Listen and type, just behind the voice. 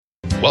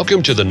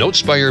Welcome to the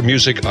Notespire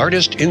Music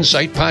Artist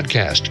Insight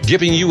Podcast,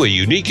 giving you a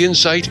unique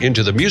insight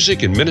into the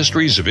music and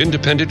ministries of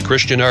independent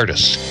Christian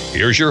artists.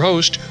 Here's your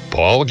host,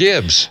 Paul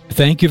Gibbs.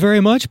 Thank you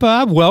very much,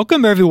 Bob.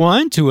 Welcome,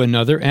 everyone, to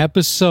another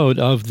episode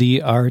of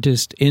the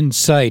Artist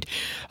Insight.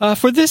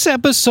 For this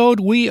episode,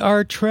 we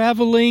are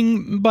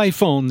traveling by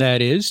phone,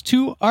 that is,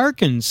 to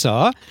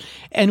Arkansas,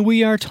 and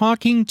we are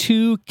talking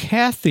to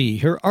Kathy.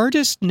 Her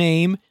artist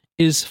name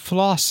is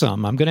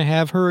Flawssom. I'm going to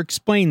have her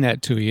explain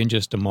that to you in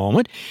just a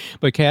moment.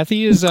 But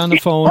Kathy is on the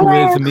phone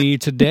with me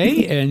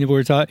today, and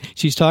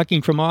she's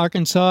talking from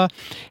Arkansas,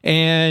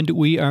 and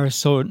we are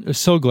so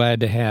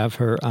glad to have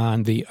her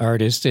on the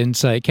Artist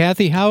Insight.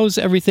 Kathy, how's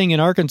everything in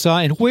Arkansas,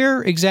 and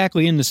where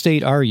exactly in the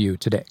state are you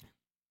today?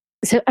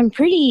 So I'm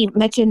pretty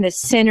much in the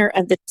center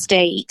of the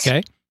state,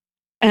 okay,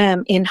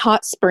 in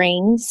Hot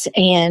Springs,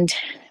 and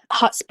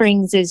Hot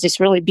Springs is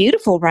just really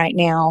beautiful right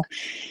now.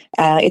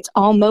 It's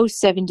almost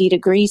 70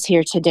 degrees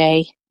here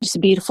today. Just a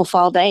beautiful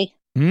fall day.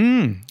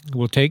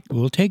 We'll take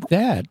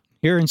that.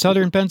 Here in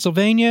southern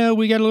Pennsylvania,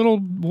 we got a little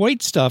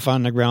white stuff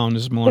on the ground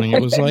this morning.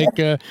 It was like,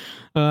 I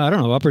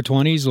don't know, upper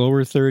 20s,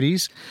 lower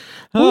 30s.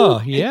 Oh,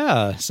 ooh.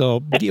 Yeah.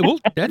 So, well,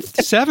 that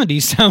 70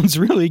 sounds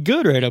really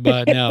good right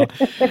about now.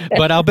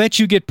 But I'll bet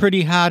you get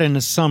pretty hot in the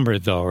summer,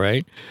 though,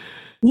 right?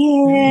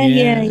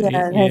 Yeah.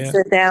 That's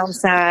the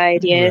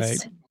downside,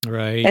 yes.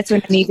 Right. That's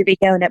when I need to be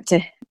going up to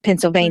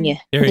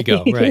Pennsylvania. There you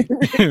go.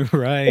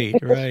 Right.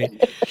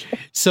 Right.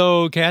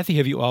 So, Kathy,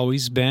 have you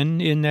always been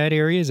in that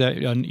area? Is that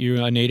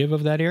you're a native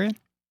of that area?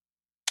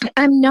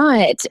 I'm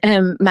not.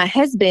 My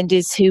husband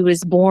is who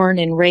was born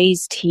and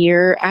raised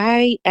here.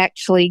 I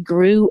actually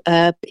grew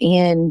up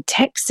in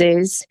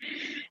Texas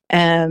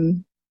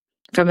from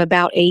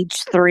about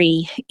age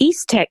 3,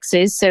 East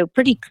Texas, so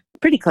pretty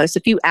close,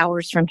 a few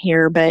hours from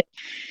here, but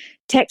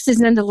Texas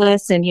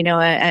nonetheless, and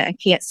I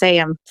can't say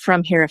I'm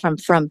from here if I'm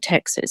from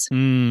Texas.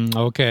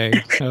 Okay.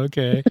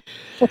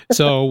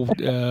 So,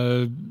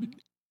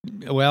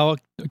 well,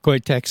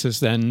 quite Texas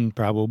then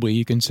probably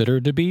you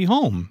consider to be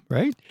home,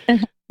 right?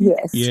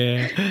 Yes.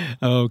 Yeah.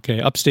 Okay.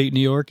 Upstate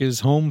New York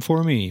is home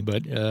for me,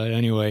 but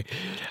anyway.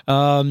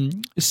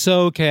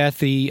 So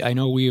Kathy, I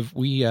know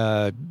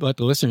but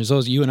the listeners,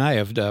 those you and I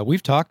have,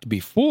 we've talked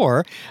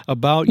before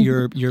about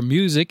your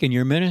music and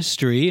your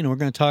ministry, and we're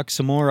going to talk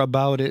some more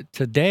about it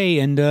today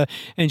and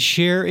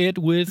share it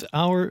with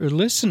our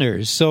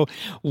listeners. So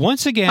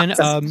once again,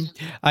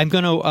 I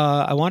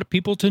want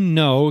people to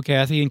know,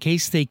 Kathy, in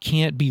case they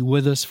can't be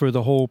with us for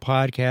the whole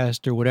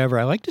podcast or whatever,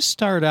 I like to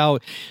start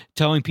out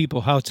telling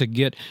people how to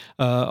get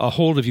a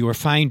hold of you or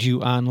find you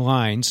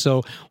online.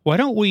 So would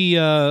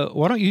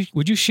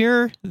you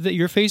share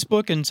your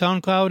Facebook and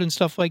SoundCloud and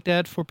stuff like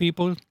that for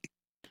people?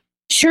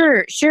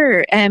 Sure.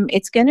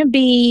 It's going to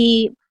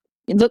be,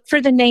 look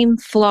for the name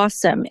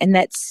Flawssom, and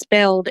that's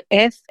spelled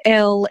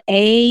Flawssom.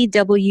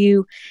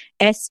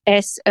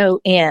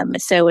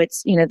 So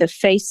it's, the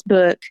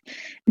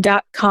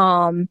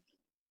facebook.com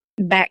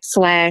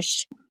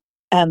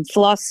 /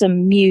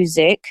 Flawssom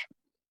Music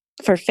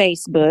for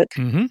Facebook.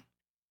 Mm-hmm.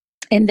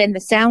 And then the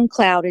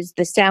SoundCloud is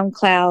the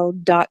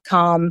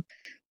soundcloud.com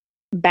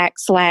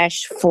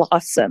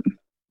 /Flawssom.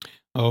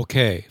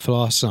 Okay,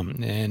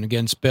 Flawssom. And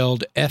again,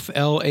 spelled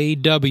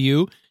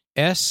Flawss,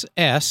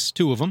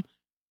 2 of them,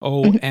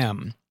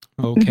 OM.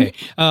 Okay.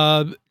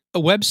 A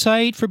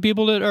website for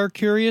people that are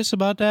curious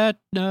about that?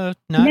 Not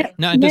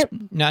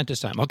at this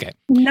time. Okay.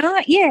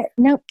 Not yet.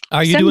 Nope.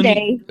 Are you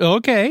Someday.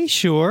 Okay,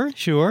 sure.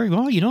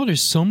 Well,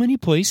 there's so many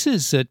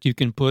places that you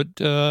can put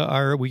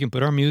we can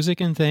put our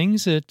music and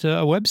things at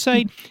a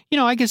website.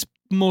 I guess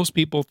most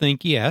people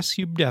think, yes,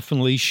 you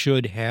definitely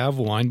should have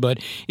one, but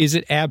is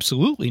it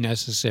absolutely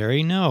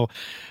necessary? No.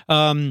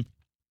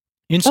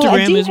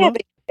 Instagram as well?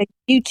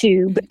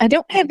 YouTube. I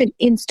don't have an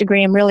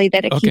Instagram really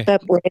that I keep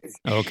up with.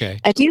 Okay.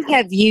 I do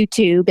have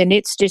YouTube, and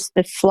it's just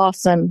the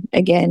Flawssom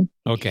again.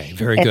 Okay,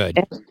 very good.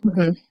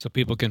 Mm-hmm. So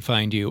people can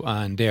find you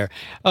on there.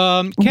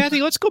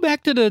 Kathy, let's go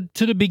back to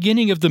the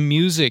beginning of the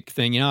music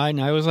thing.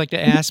 And I always like to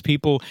ask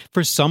people,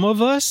 for some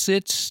of us,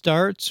 it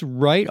starts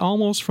right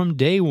almost from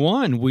day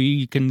one.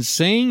 We can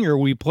sing or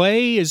we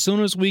play as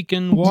soon as we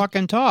can walk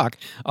and talk.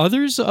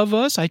 Others of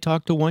us, I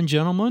talked to one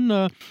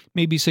gentleman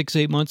maybe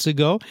 6-8 months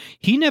ago.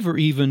 He never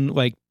even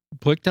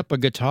picked up a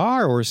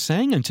guitar or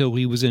sang until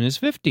he was in his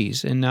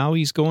 50s, and now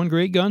he's going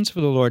great guns for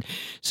the Lord.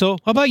 So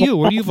how about you?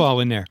 Where do you fall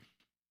in there?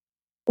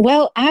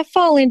 Well, I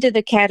fall into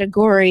the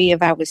category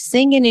of I was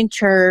singing in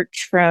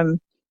church from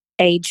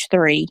age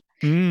 3.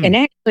 And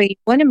actually,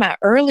 one of my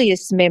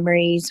earliest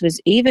memories was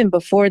even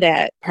before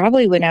that,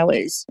 probably when I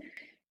was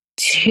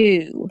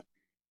 2.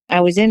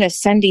 I was in a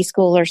Sunday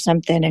school or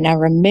something, and I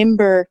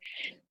remember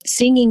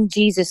singing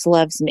Jesus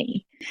Loves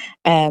Me.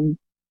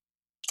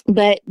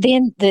 But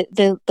then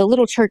the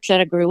little church that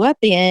I grew up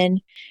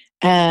in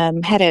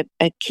had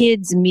a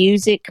kids'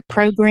 music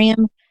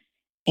program,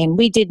 and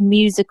we did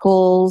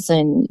musicals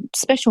and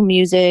special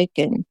music,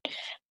 and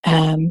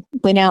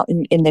went out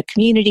in the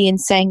community and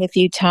sang a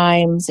few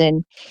times.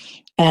 And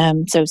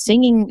so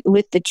singing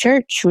with the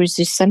church was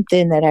just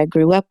something that I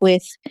grew up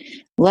with,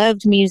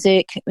 loved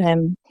music.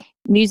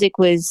 music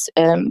was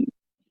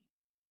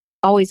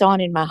always on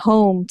in my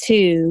home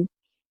too.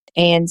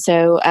 And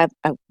so I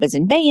was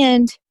in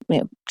band,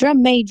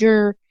 drum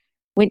major,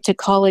 went to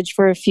college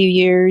for a few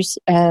years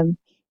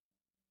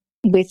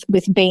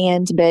with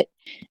band, but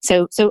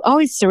so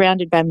always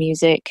surrounded by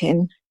music,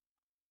 and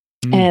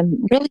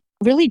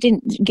really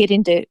didn't get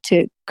into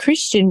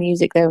Christian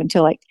music though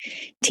until like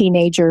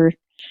teenager,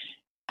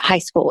 high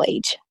school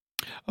age.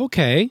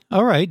 Okay,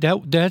 all right.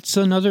 That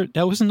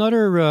was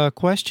another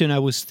question I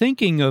was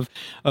thinking of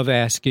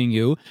asking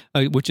you,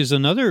 which is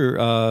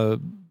another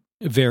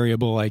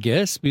variable, I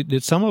guess,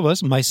 that some of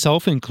us,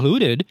 myself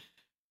included,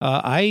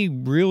 I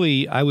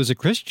was a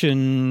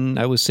Christian.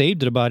 I was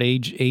saved at about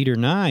age 8 or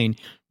 9,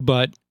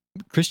 but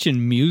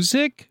Christian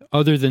music,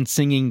 other than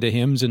singing the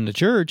hymns in the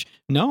church,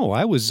 no,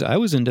 I was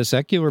into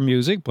secular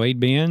music,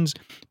 played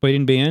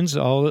in bands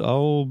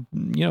all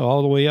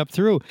the way up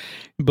through.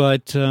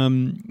 But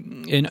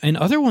and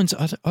other ones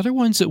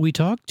that we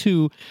talked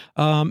to,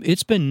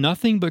 it's been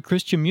nothing but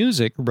Christian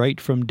music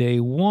right from day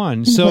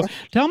one. So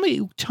tell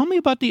me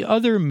about the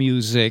other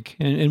music,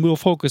 and we'll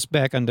focus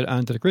back onto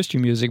the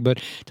Christian music.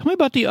 But tell me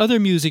about the other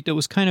music that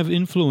was kind of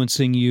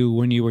influencing you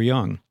when you were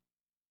young.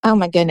 Oh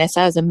my goodness,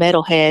 I was a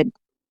metalhead.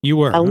 You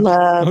were. I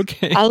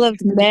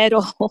loved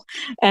metal,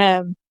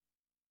 and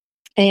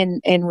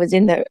was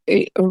in the.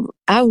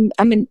 I'm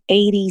an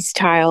 '80s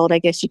child, I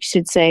guess you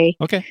should say.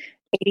 Okay.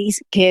 '80s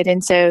kid,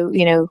 and so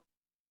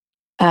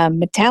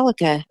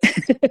Metallica,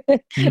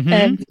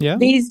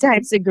 these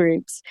types of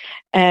groups,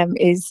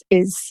 is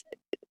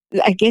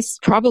I guess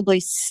probably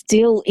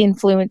still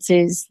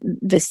influences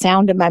the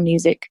sound of my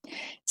music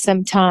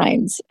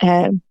sometimes.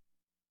 And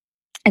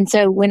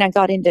so when I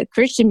got into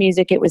Christian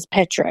music, it was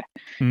Petra.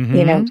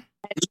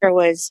 Petra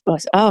was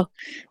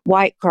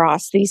White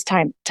Cross, these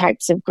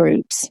types of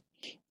groups.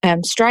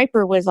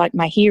 Stryper was like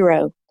my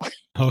hero.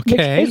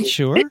 Okay,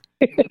 sure.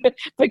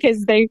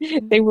 Because they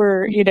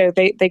were,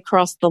 they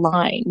crossed the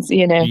lines,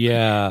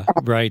 Yeah,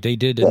 right. They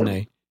did, didn't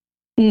they?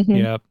 Mm-hmm.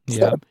 Yep.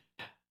 So,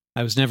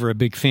 I was never a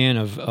big fan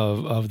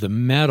of the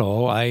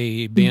metal.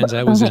 Bands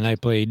I was in, I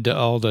played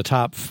all the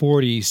top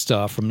 40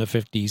 stuff from the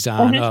 50s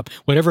on up.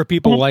 Whatever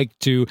people like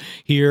to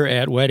hear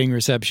at wedding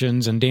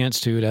receptions and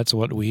dance to, that's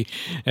what we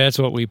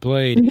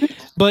played. Mm-hmm.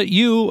 But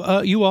you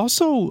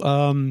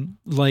also,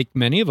 like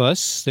many of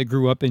us that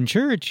grew up in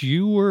church,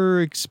 you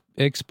were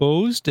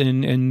exposed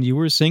and you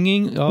were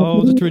singing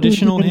all the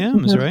traditional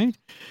hymns, right?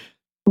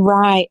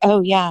 Right.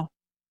 Oh yeah.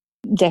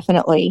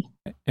 Definitely.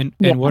 And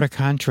what a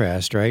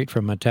contrast, right?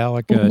 From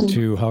Metallica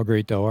to How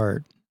Great Thou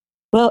Art.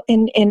 Well,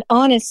 and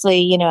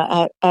honestly,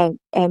 I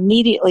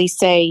immediately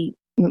say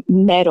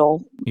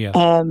metal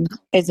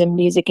as a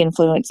music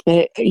influence.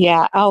 But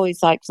yeah, I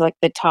always liked like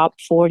the top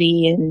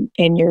 40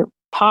 and your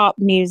pop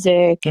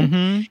music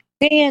and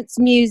dance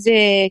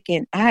music.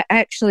 And I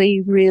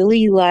actually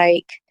really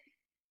like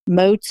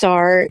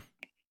Mozart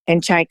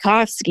and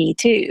Tchaikovsky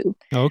too.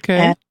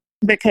 Okay.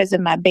 Because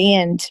of my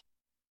band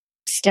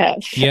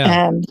stuff.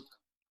 Yeah.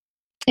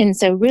 And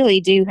so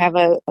really do have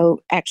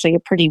actually a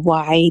pretty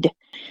wide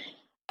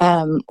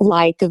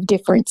like of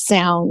different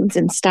sounds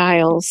and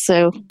styles.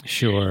 So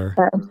sure.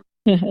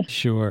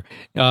 Sure.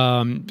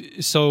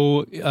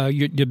 So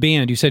your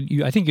band,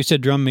 I think you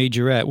said drum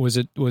majorette. Was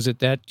it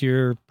that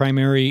your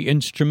primary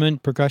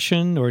instrument,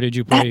 percussion, or did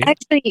you play?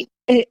 Actually,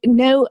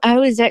 no, I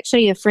was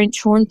actually a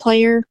French horn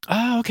player.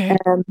 Oh, okay.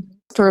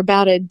 For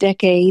about a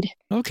decade.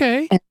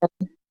 Okay.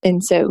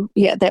 And so,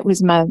 yeah, that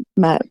was my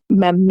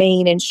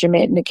main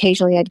instrument. And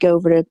occasionally I'd go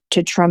over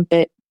to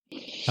trumpet.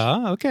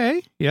 Oh,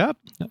 okay. Yep.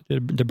 The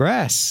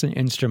brass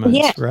instruments.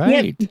 Yeah,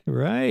 right. Yep.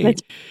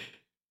 Right.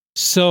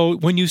 So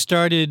when you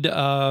started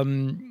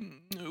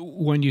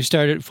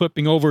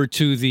flipping over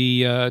to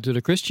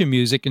the Christian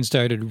music and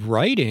started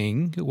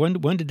writing,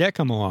 when did that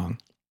come along?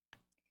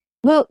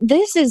 Well,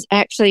 this is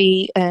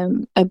actually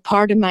a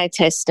part of my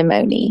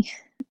testimony.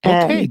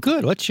 Okay,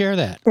 good. Let's share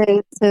that.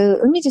 So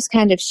let me just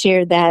kind of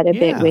share that a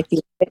bit with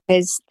you,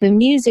 because the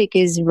music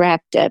is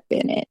wrapped up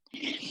in it.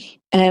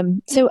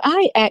 So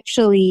I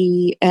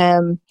actually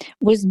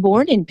was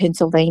born in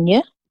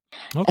Pennsylvania.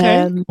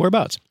 Okay,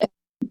 whereabouts?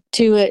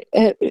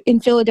 In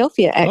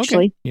Philadelphia,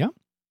 actually. Okay. Yeah.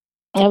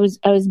 I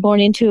was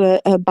born into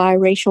a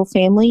biracial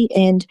family,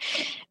 and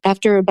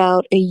after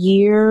about a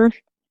year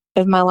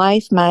of my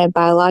life, my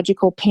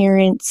biological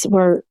parents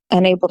were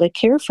unable to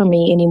care for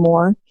me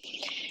anymore.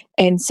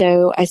 And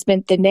so I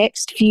spent the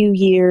next few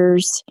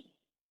years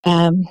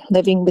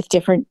living with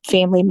different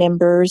family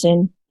members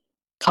in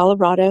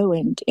Colorado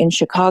and in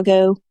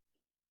Chicago.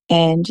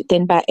 And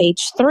then by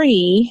age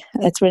 3,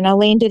 that's when I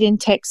landed in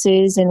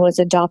Texas and was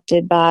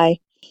adopted by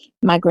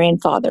my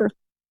grandfather.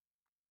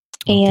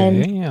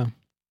 And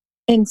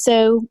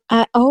so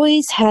I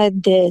always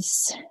had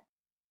this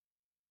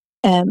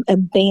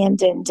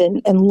abandoned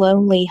and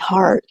lonely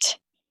heart.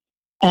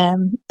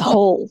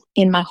 Hole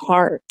in my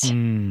heart.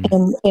 And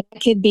it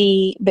could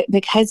be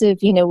because of,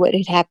 what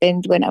had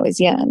happened when I was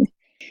young,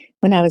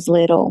 when I was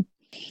little.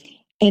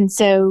 And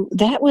so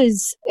that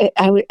was,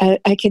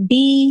 I could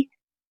be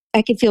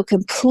I could feel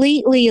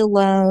completely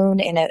alone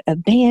and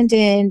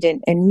abandoned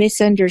and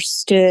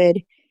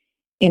misunderstood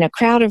in a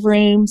crowded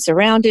room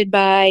surrounded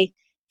by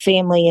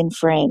family and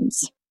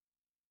friends.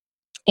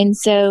 And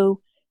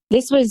so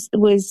this was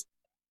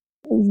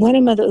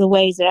one of the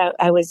ways that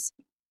I was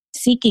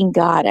seeking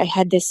God. I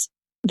had this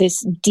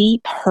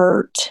deep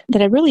hurt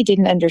that I really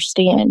didn't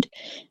understand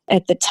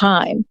at the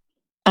time.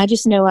 I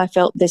just know I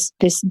felt this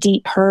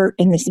deep hurt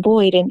and this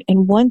void. And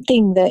one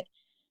thing that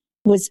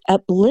was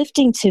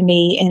uplifting to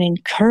me and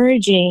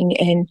encouraging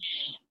and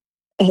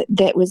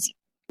that was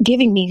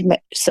giving me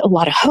a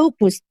lot of hope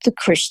was the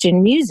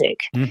Christian music.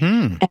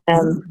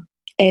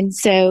 And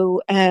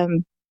so I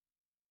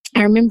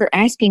remember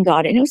asking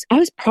God, and I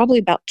was probably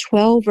about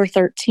 12 or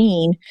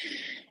 13,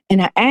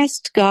 and I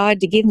asked God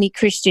to give me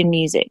Christian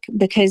music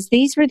because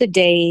these were the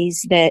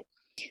days that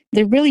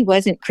there really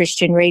wasn't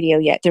Christian radio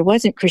yet. There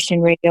wasn't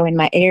Christian radio in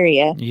my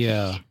area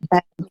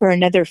for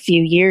another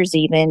few years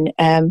even.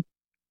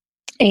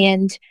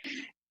 And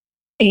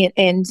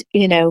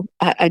you know,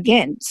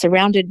 again,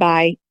 surrounded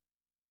by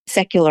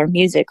secular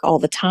music all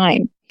the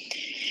time.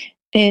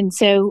 And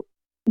so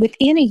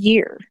within a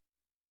year,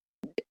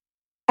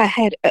 I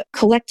had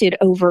collected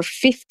over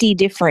 50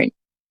 different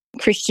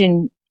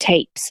Christian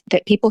tapes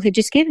that people had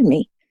just given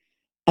me.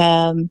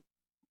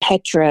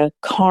 Petra,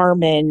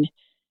 Carmen,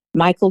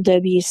 Michael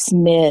W.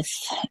 Smith,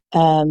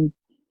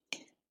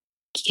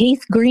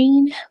 Keith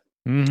Green,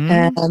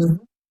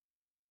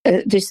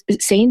 just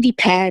Sandy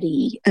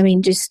Patty. I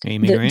mean, just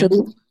Amy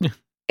Grant.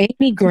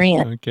 Amy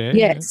Grant. Okay.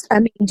 Yes.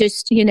 I mean,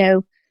 just, you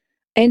know,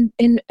 and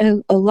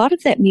a lot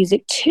of that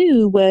music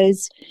too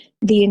was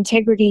the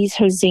Integrity's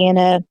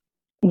Hosanna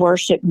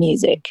worship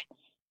music.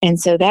 And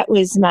so that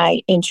was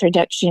my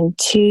introduction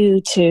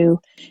to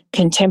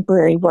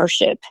contemporary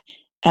worship.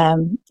 You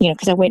know,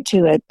 because I went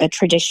to a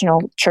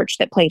traditional church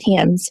that played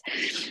hymns.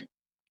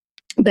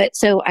 But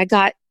so I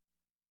got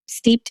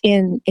steeped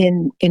in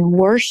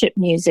worship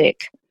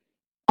music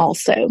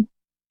also.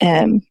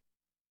 And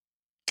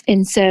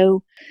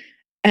so,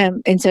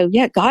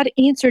 yeah, God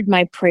answered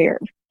my prayer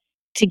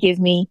to give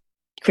me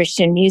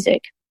Christian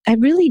music. I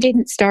really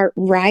didn't start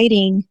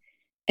writing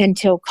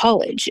until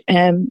college.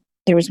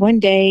 There was one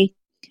day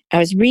I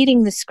was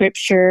reading the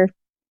scripture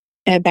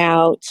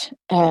about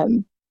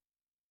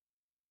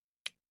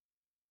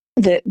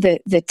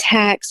the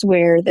tax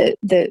where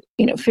the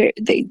you know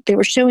they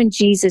were showing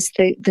Jesus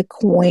the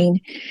coin,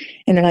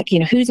 and they're like, you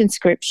know, whose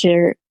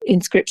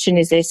inscription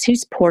is this?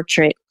 Whose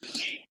portrait?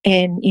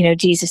 And you know,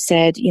 Jesus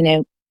said, you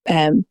know,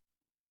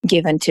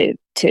 give unto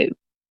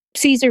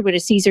Caesar what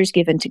is Caesar's,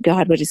 given to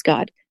God what is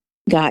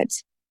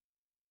God's.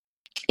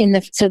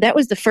 So that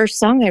was the first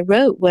song I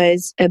wrote,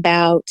 was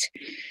about,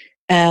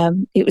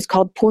 it was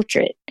called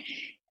Portrait.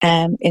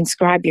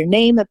 Inscribe your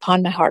name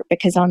upon my heart,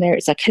 because on there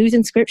it's like, whose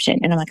inscription?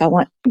 And I'm like, I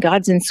want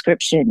God's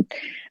inscription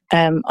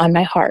on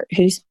my heart.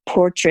 Whose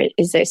portrait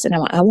is this? And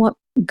I'm like, I want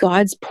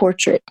God's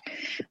portrait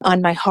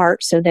on my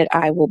heart so that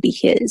I will be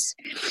his.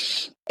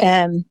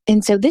 And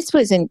so this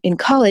was in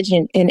college,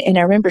 and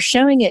I remember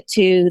showing it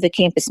to the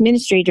campus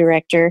ministry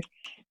director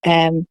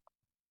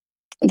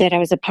that I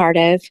was a part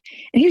of.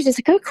 And he was just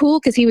like, oh,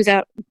 cool, because he was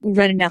out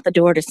running out the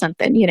door to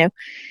something, you know.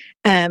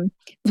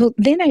 Well,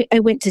 then I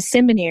went to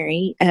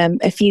seminary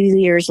a few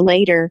years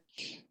later,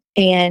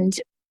 and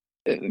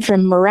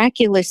from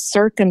miraculous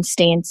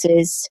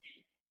circumstances,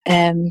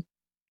 ran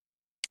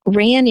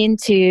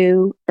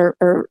into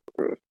or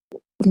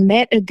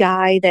met a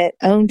guy that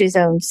owned his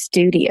own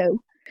studio.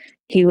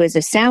 He was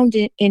a sound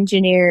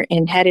engineer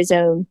and had his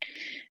own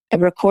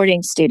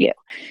recording studio.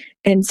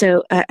 And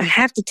so I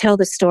have to tell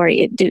the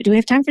story. Do we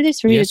have time for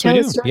this? For me to tell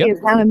the story of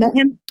how I met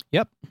him?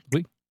 Yep.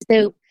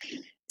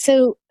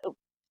 So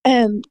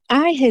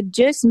I had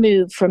just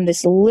moved from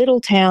this little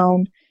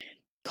town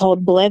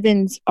called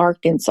Blevins,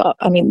 Arkansas.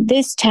 I mean,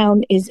 this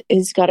town is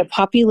got a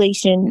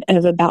population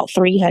of about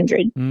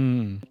 300.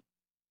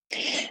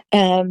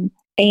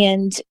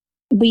 And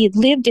we had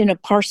lived in a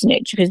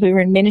parsonage because we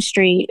were in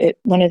ministry at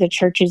one of the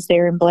churches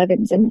there in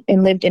Blevins, and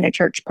lived in a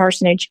church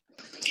parsonage.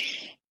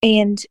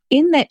 And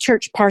in that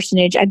church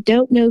parsonage, I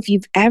don't know if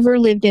you've ever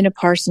lived in a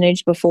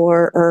parsonage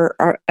before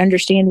or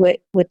understand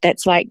what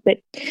that's like, but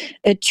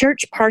a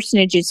church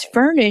parsonage is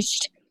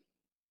furnished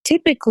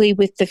typically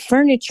with the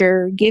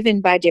furniture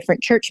given by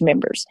different church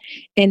members.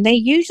 And they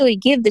usually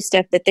give the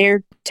stuff that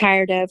they're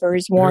tired of or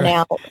is worn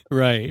out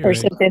or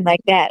something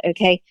like that.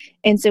 Okay.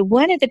 And so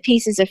one of the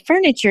pieces of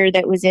furniture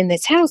that was in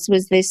this house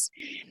was this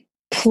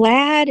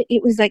plaid.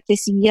 It was like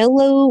this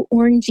yellow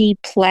orangey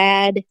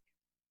plaid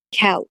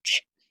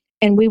couch.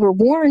 And we were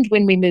warned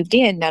when we moved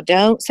in, now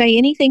don't say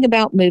anything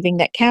about moving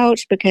that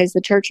couch, because the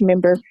church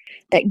member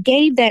that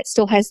gave that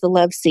still has the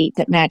love seat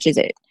that matches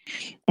it.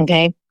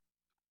 Okay.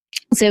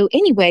 So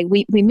anyway,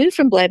 we moved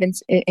from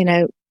Blevins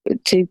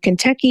to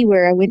Kentucky,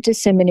 where I went to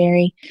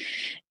seminary,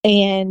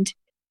 and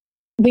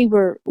we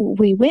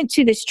went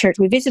to this church.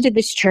 We visited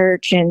this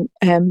church, and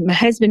my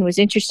husband was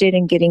interested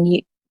in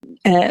getting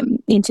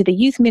into the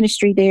youth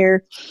ministry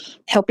there,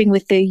 helping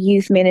with the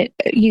youth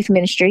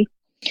ministry.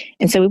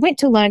 And so we went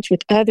to lunch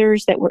with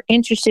others that were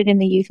interested in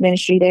the youth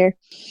ministry there.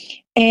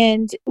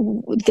 And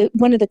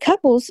one of the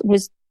couples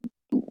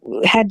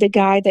had the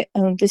guy that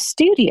owned the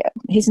studio.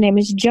 His name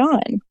is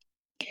John.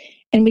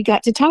 And we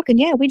got to talking.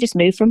 Yeah, we just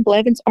moved from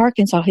Blevins,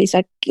 Arkansas. He's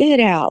like, get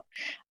out.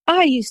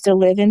 I used to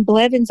live in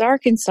Blevins,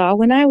 Arkansas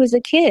when I was a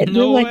kid.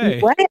 No we were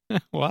way. like,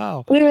 what?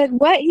 Wow. We were like,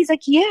 what? He's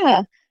like,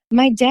 yeah,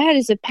 my dad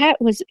is a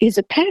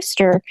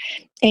pastor.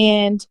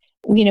 And,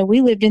 we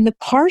lived in the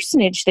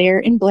parsonage there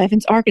in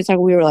Blevins, Arkansas.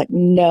 We were like,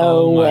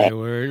 no way. My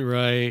word,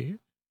 right.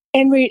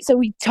 And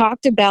we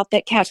talked about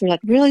that couch. We're like,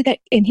 really?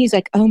 And he's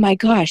like, oh my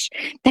gosh,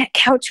 that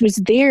couch was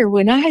there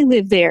when I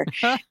lived there.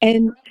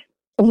 And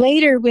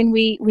later, when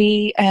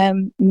we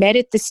met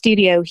at the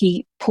studio,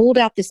 he pulled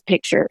out this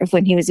picture of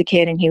when he was a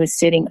kid and he was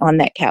sitting on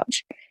that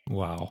couch.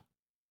 Wow.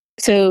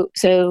 So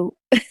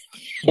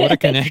what a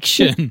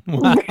connection.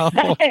 Wow.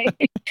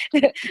 Right.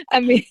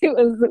 I mean,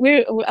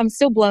 I'm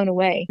still blown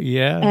away.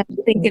 Yeah.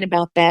 Thinking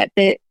about that.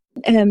 But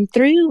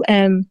through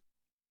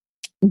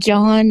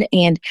John,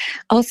 and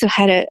also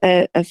had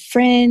a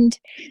friend,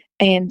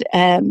 and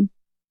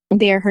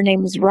her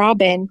name was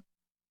Robin.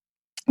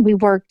 We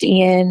worked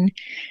in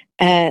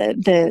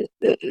the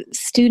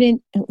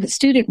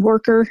student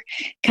worker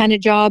kind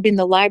of job in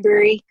the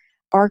library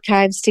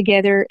archives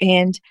together,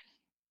 and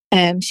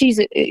she's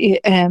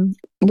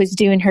was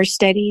doing her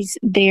studies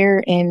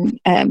there, and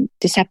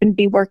just happened to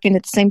be working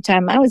at the same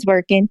time I was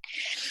working.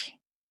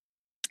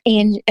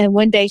 And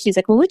one day she's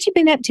like, well, what you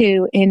been up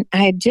to? And I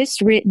had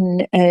just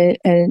written a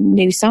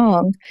new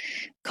song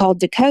called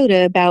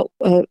Dakota about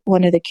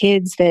one of the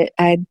kids that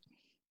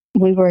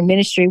we were in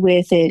ministry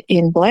with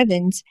in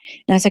Blevins.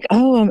 And I was like,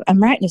 oh,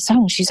 I'm writing a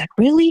song. She's like,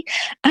 really?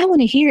 I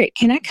want to hear it.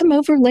 Can I come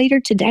over later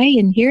today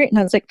and hear it? And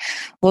I was like,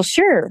 well,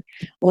 sure.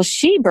 Well,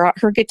 she brought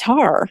her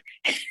guitar.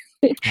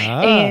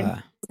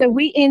 And so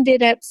we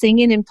ended up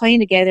singing and playing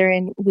together,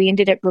 and we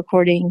ended up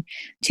recording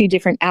 2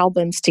 different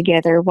albums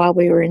together while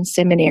we were in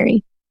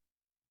seminary.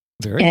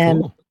 Very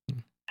cool.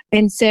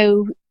 And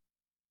so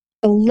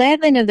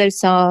 11 of those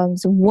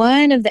songs,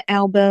 one of the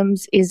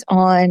albums is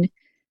on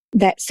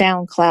that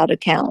SoundCloud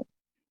account.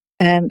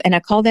 And I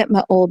call that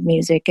my old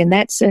music. And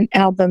that's an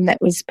album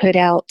that was put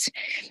out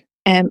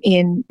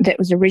that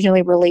was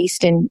originally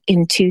released in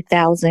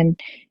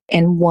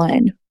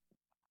 2001.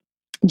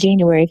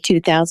 January of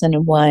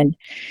 2001.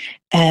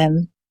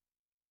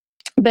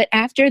 But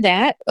after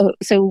that,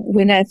 so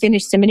when I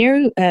finished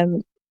seminary,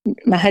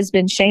 my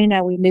husband Shane and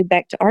I, we moved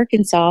back to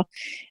Arkansas,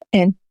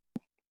 and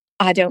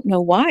I don't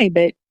know why,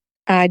 but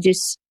I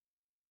just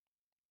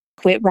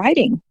quit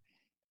writing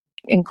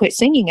and quit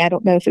singing. I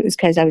don't know if it was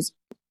because I was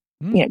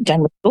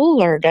done with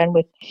school or done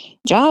with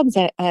jobs.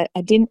 I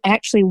didn't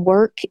actually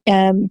work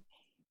at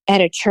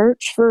a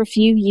church for a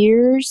few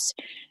years.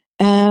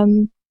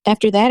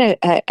 After that,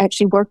 I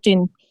actually worked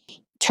in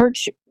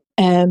church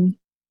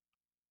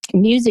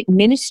music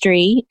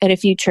ministry at a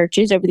few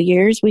churches over the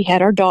years. We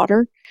had our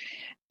daughter.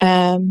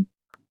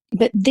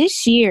 But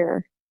this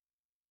year,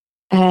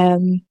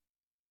 it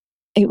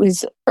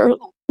was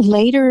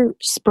later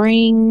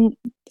spring,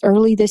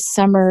 early this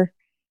summer,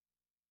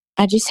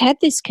 I just had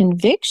this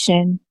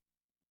conviction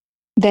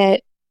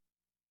that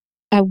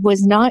I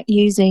was not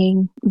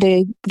using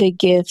the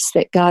gifts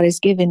that God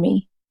has given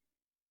me.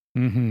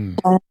 Mm-hmm.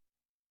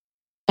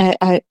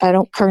 I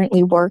don't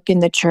currently work in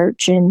the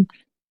church, and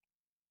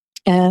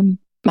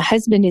my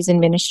husband is in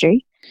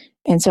ministry.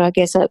 And so I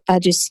guess I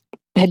just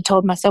had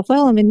told myself,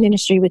 well, I'm in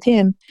ministry with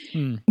him.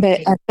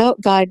 But I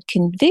felt God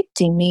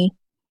convicting me.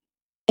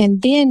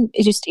 And then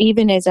just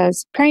even as I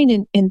was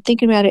praying and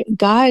thinking about it,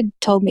 God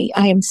told me,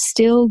 I am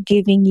still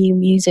giving you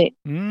music.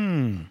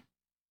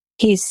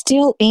 He is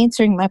still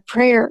answering my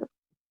prayer.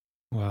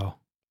 Wow.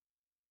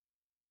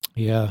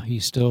 Yeah,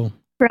 he's still...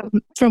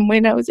 From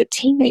when I was a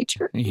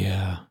teenager.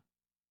 Yeah.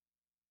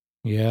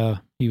 Yeah,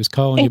 he was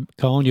calling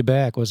you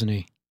back, wasn't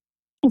he?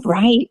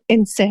 Right.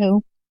 And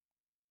so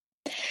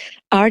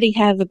I already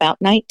have about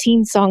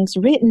 19 songs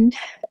written,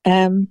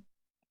 and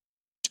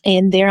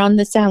they're on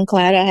the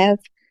SoundCloud.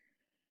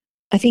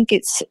 I think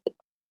it's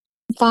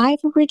 5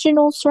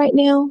 originals right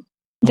now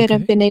that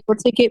I've been able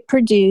to get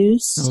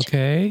produced.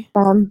 Okay.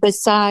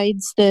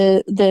 Besides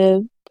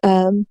the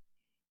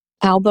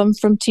album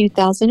from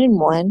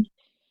 2001.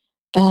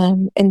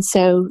 And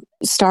so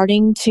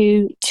starting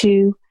to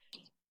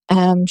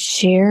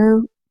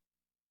share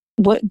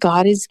what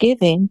God is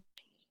giving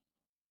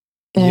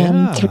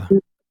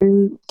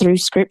through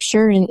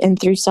scripture and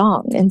through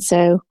song. And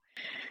so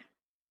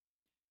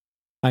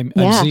I'm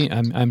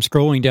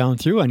scrolling down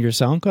through on your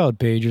SoundCloud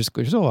page.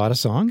 There's a lot of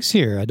songs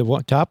here.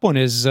 The top one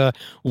is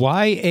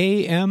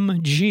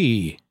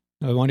YAMG.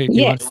 You want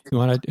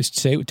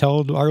to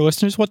tell our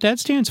listeners what that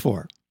stands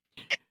for?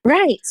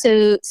 Right.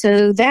 So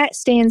that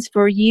stands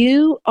for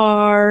You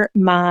Are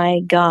My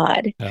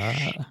God.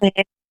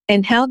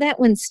 And how that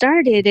one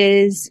started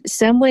is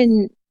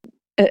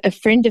a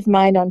friend of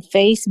mine on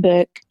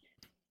Facebook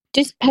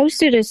just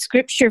posted a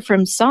scripture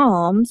from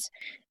Psalms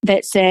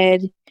that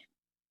said,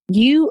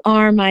 You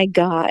are my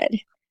God.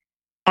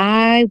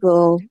 I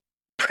will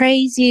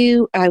praise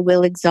you. I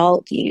will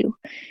exalt you.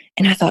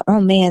 And I thought, oh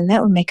man,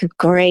 that would make a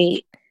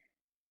great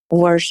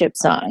worship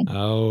song.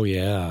 Oh,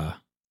 yeah.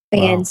 Wow.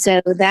 And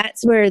so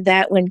that's where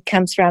that one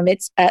comes from.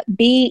 It's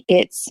upbeat.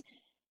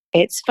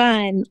 It's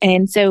fun.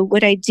 And so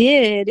what I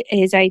did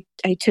is I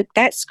took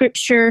that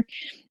scripture,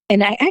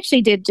 and I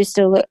actually did just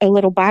a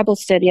little Bible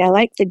study. I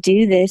like to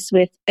do this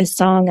with a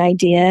song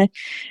idea.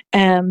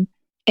 And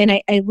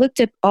I looked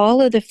up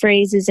all of the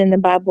phrases in the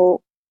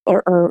Bible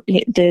or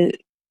the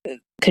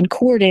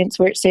concordance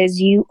where it says,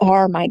 "You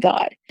are my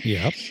God."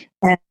 Yep.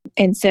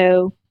 And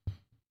so,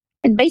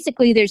 and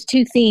basically there's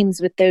two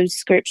themes with those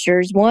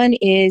scriptures. One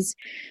is,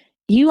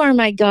 "You are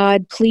my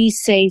God,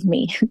 please save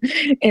me."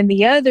 And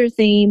the other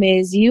theme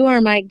is, "You are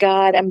my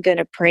God, I'm going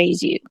to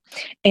praise you."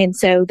 And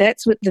so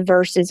that's what the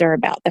verses are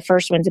about. The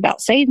first one's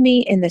about save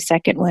me, and the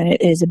second one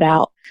is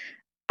about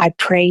I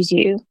praise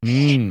you.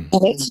 And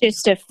it's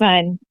just a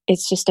fun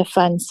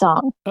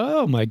song.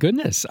 Oh my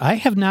goodness. I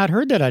have not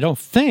heard that, I don't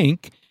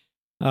think.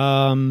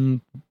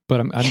 But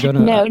I'm going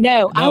to...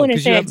 No. I want to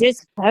say I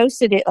just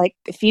posted it like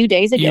a few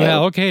days ago. Yeah,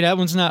 okay. That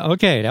one's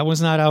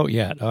not out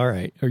yet. All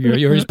right. Or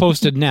yours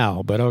posted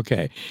now, but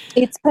okay.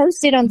 It's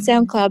posted on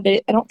SoundCloud,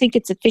 but I don't think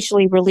it's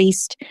officially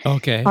released on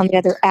the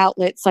other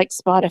outlets like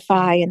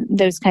Spotify and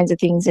those kinds of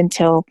things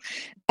until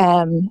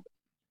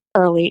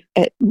early,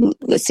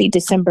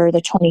 December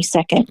the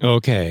 22nd.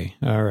 Okay.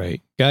 All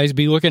right. Guys,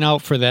 be looking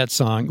out for that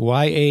song,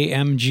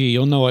 YAMG.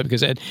 You'll know it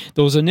because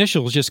those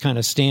initials just kind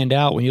of stand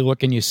out when you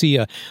look and you see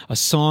a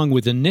song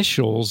with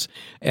initials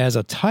as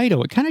a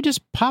title. It kind of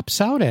just pops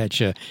out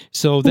at you.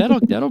 So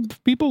that'll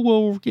people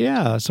will,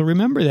 yeah. So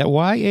remember that,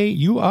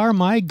 You Are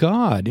My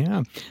God.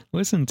 Yeah.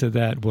 Listen to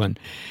that one.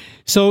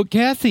 So,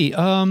 Kathy,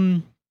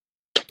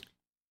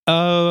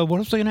 what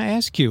else was I going to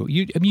ask you?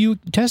 You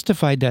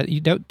testified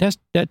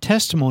that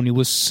testimony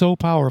was so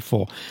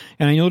powerful,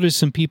 and I know there's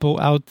some people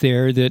out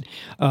there that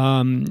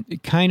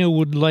kind of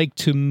would like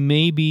to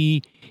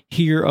maybe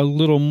hear a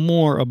little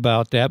more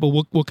about that. But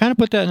we'll kind of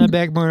put that in the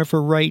back burner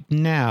for right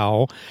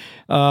now.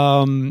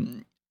 I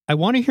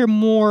want to hear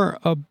more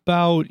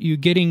about you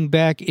getting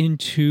back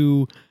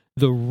into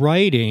the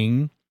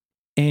writing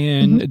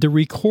and the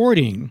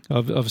recording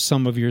of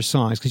some of your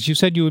songs, because you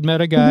said you had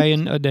met a guy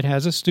that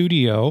has a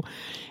studio,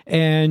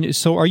 and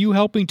so are you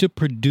helping to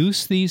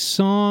produce these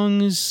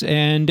songs?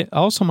 And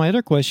also my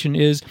other question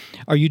is,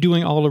 are you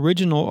doing all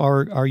original,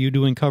 or are you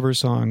doing cover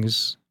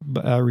songs,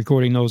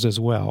 recording those as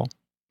well?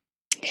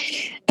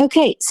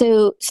 Okay,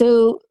 so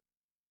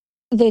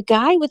the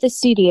guy with the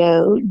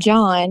studio,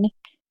 John,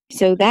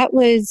 so that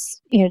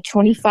was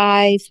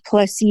 25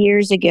 plus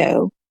years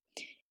ago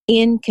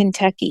in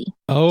Kentucky.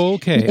 Oh,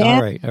 okay. Now,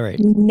 All right.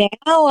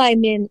 Now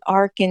I'm in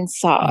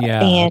Arkansas,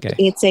 and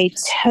it's a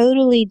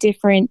totally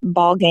different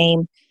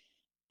ballgame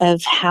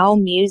of how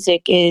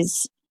music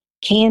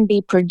can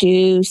be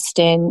produced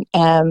and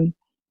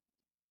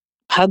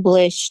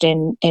published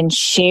and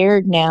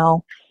shared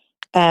now.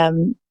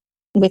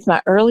 With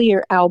my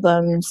earlier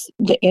albums,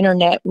 the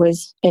internet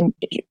was, and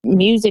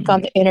music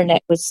on the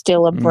internet was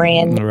still a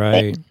brand new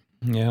thing.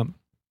 Yeah.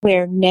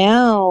 Where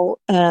now,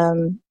 I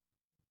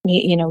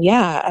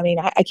mean,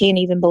 I can't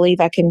even believe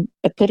I can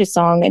put a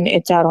song and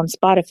it's out on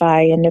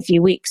Spotify in a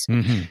few weeks.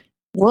 Mm-hmm.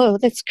 Whoa,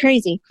 that's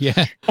crazy.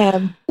 Yeah.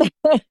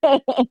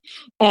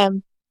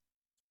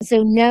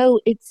 So no,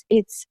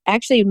 it's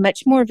actually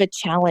much more of a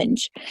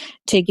challenge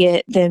to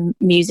get the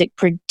music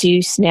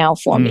produced now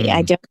for me.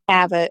 I don't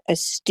have a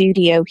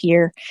studio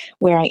here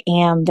where I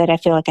am that I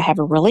feel like I have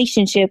a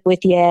relationship with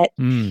yet,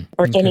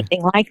 or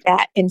anything like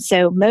that. And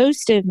so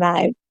most of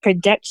my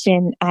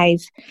production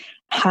I've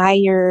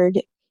hired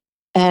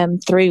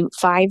through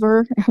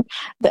Fiverr,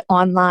 the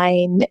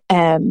online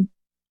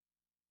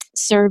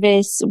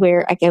service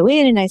where I go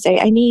in and I say,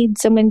 I need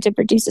someone to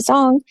produce a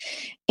song.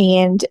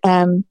 And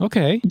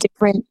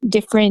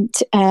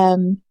different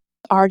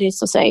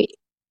artists will say,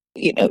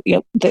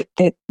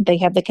 that they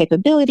have the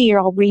capability, or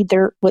I'll read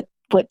what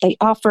they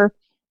offer.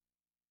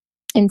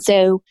 And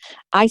so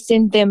I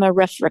send them a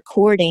rough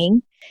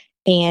recording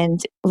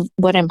and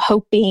what I'm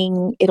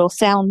hoping it'll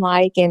sound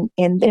like, and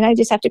then I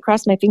just have to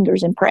cross my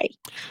fingers and pray.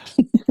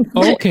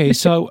 Okay,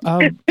 so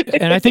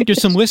and I think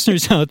there's some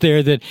listeners out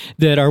there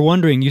that are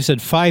wondering. You said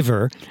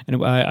Fiverr,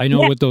 and I know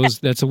what those.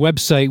 That's a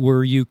website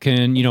where you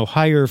can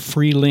hire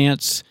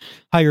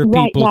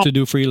people to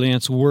do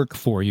freelance work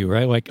for you,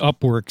 right? Like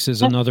Upworks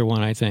is another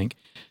one, I think.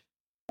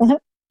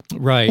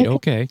 Right.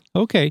 Okay.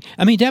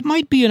 I mean, that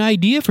might be an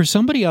idea for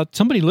somebody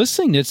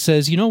listening that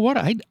says, you know what,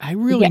 I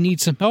really need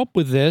some help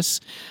with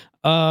this.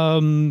 They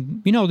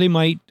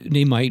might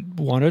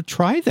want to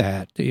try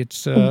that.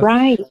 It's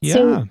right.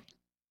 Yeah.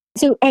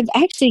 So I've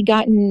actually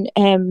gotten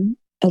a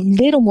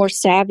little more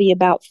savvy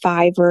about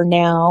Fiverr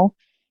now.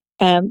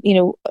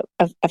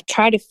 I've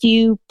tried a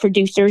few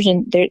producers,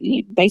 and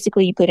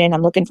basically you put in,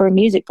 I'm looking for a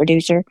music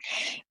producer.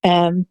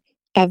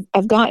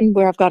 I've gotten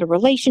where I've got a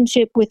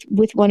relationship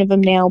with one of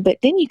them now, but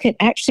then you can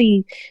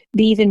actually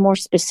be even more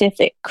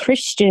specific,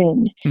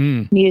 Christian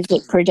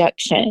music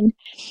production.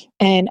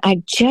 And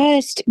I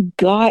just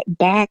got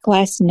back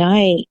last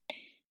night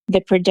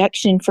the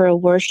production for a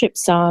worship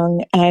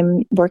song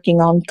I'm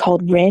working on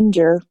called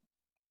Render.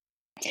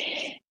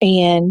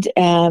 And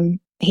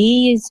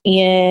he's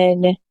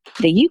in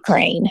the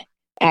Ukraine,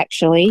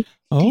 actually.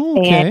 Oh,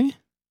 okay.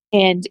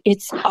 And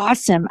it's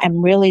awesome.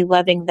 I'm really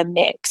loving the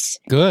mix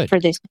Good. for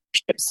this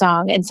worship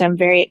song, and so I'm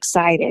very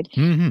excited.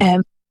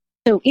 Mm-hmm.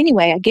 So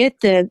anyway, I get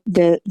the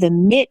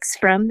mix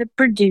from the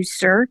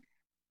producer,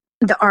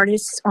 the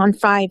artist on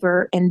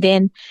Fiverr, and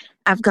then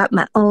I've got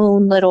my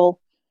own little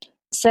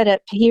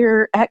setup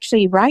here,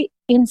 actually right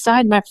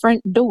inside my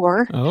front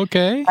door.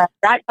 Okay.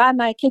 Right by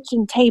my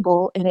kitchen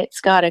table, and it's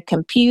got a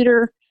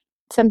computer.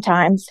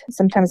 Sometimes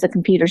the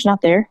computer's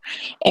not there,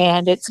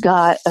 and it's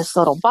got a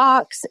little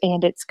box,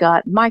 and it's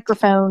got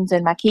microphones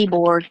and my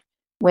keyboard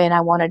when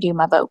I want to do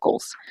my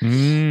vocals.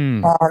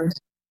 And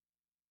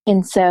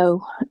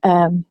so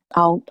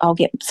I'll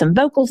get some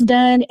vocals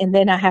done, and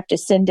then I have to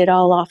send it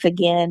all off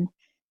again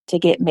to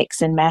get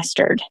mixed and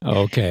mastered.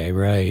 Okay,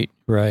 right.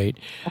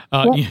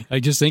 I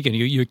just thinking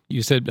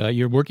you said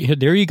you're working.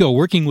 There you go,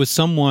 working with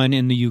someone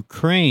in the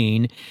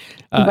Ukraine,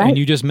 Right. and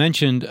you just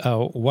mentioned,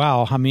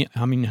 wow, how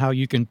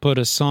you can put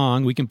a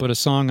song. We can put a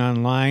song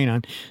online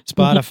on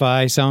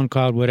Spotify,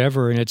 SoundCloud,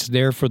 whatever, and it's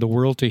there for the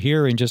world to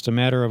hear in just a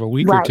matter of a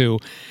week or two.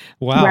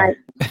 Wow. Right.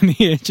 I mean,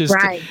 it's just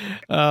like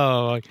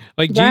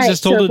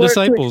Jesus told the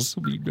disciples.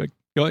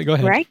 Go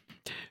ahead. Right.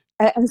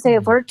 I would say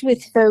I've worked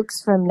with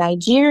folks from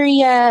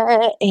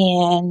Nigeria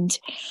and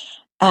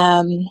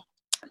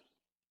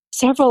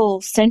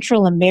several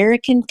Central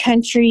American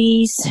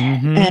countries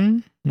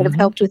that have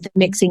helped with the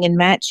mixing and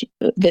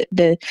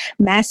the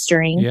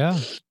mastering. Yeah.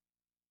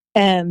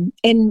 And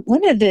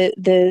one of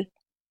the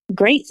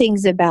great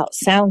things about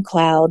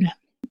SoundCloud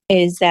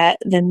is that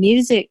the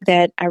music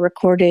that I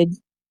recorded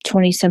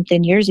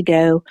 20-something years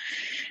ago,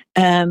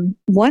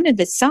 one of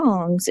the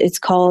songs, it's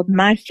called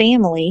My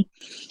Family.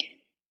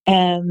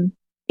 It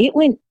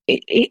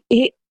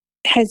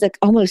has like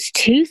almost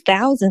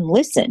 2,000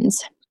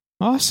 listens.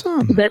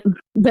 Awesome.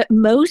 But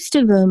most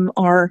of them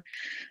are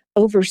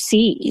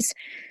overseas.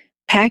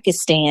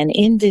 Pakistan,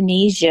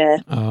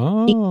 Indonesia,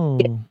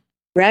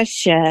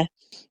 Russia,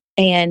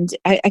 and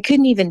I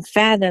couldn't even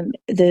fathom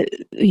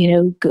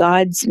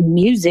God's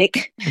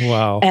music.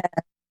 Wow.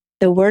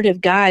 The word of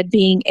God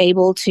being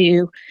able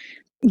to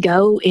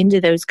go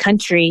into those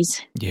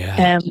countries.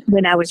 Yeah.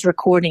 When I was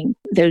recording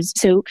those.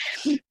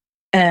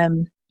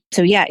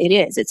 So yeah, it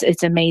is.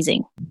 It's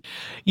amazing.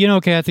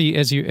 Kathy,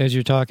 as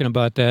you're talking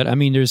about that, I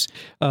mean, there's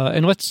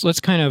and let's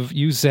kind of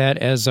use that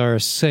as our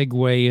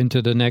segue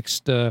into the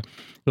next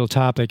little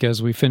topic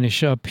as we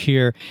finish up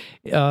here.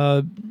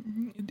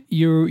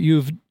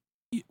 You've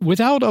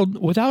without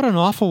an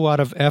awful lot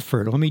of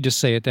effort. Let me just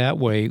say it that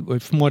way.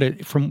 From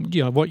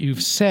what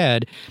you've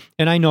said,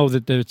 and I know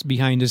that it's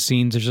behind the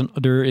scenes.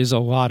 There is a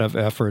lot of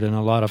effort and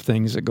a lot of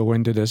things that go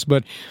into this,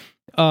 but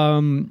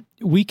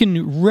we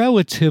can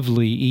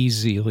relatively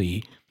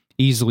easily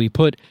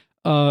put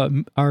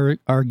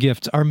our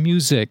gifts, our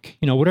music,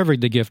 whatever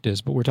the gift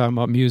is, but we're talking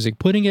about music,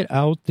 putting it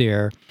out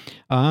there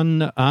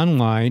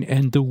online,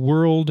 and the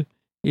world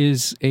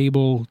is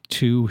able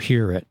to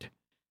hear it.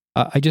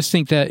 I just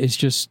think that is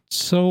just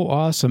so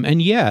awesome,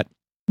 and yet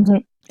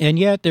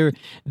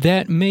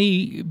that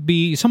may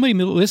be somebody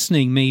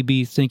listening may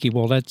be thinking,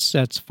 well,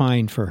 that's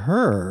fine for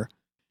her.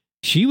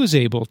 She was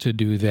able to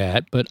do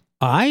that, but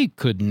I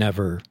could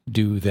never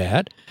do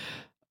that.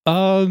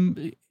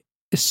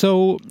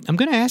 So I'm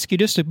going to ask you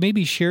just to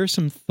maybe share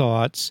some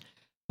thoughts.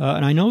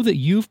 And I know that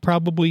you've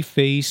probably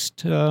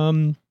faced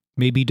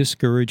maybe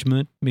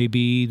discouragement,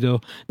 maybe the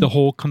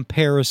whole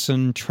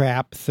comparison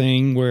trap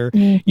thing where,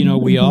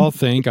 we all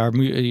think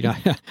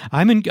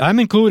I'm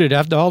included.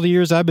 After all the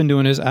years I've been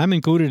doing this, I'm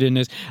included in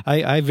this.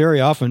 I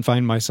very often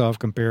find myself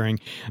comparing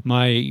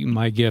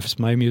my gifts,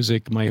 my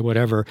music, my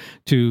whatever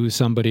to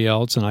somebody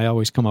else, and I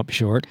always come up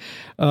short.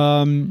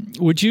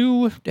 Would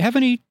you have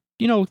any,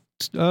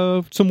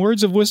 some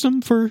words of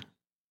wisdom for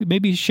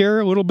maybe share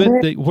a little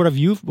bit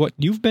what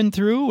you've been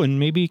through, and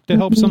maybe to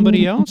help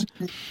somebody else?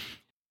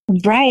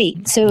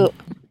 Right. So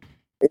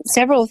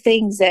several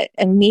things that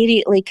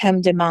immediately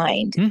come to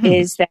mind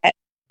is that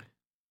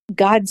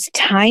God's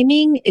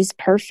timing is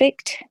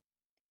perfect,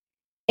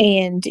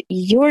 and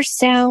your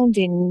sound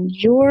and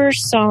your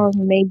song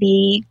may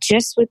be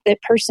just what the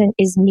person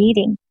is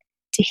needing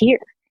to hear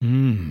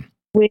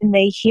when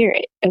they hear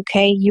it.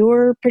 Okay.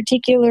 Your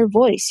particular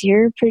voice,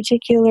 your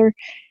particular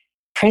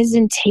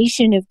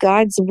presentation of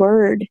God's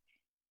word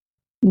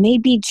may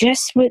be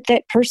just what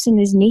that person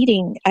is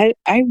needing.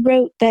 I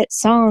wrote that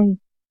song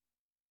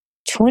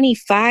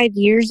 25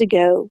 years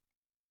ago.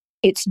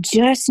 It's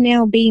just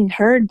now being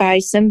heard by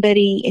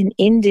somebody in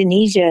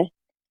Indonesia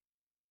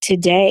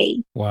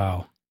today.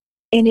 Wow.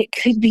 And it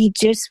could be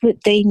just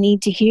what they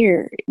need to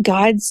hear.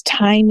 God's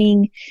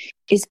timing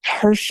is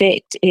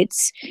perfect.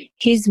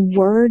 His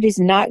word is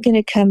not going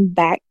to come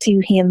back to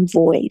him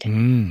void.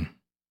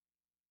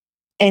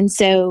 And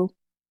so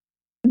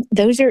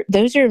those are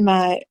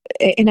my,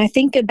 and I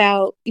think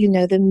about,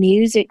 the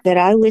music that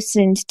I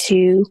listened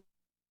to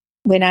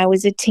when I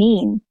was a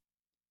teen.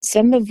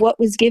 some of what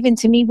was given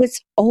to me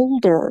was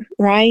older,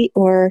 right?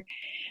 Or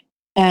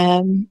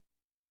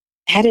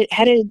had a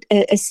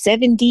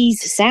 70s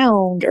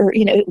sound, or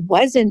it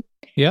wasn't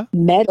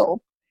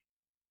metal,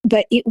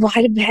 but it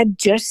might have had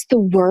just the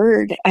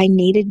word I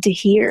needed to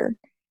hear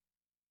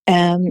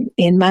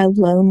in my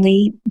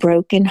lonely,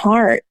 broken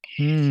heart.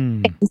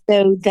 And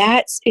so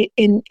that's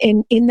in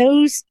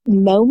those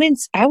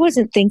moments, I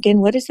wasn't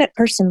thinking, what does that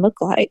person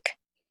look like?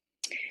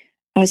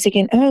 I was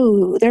thinking,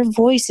 oh, their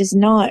voice is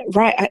not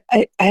right.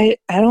 I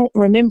don't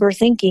remember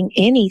thinking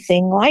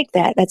anything like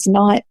that. That's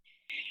not.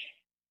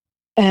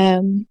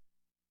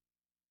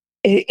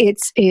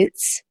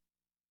 It's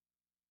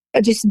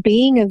just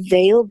being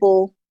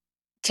available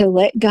to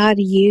let God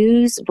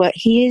use what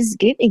He is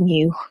giving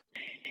you.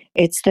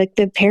 It's like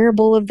the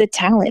parable of the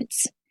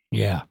talents.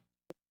 Yeah.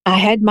 I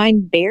had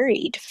mine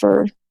buried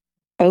for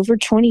over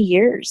 20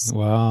 years.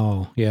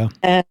 Wow. Yeah.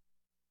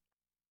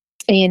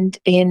 And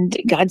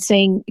God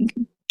saying,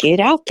 get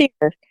out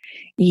there,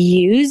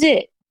 use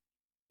it,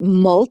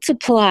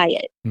 multiply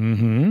it.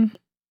 Mm-hmm.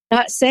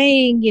 Not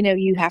saying,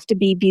 you have to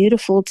be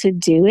beautiful to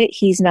do it.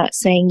 He's not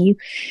saying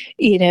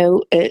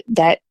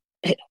that,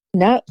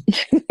 no,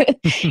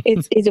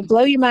 it'll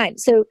blow your mind.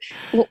 So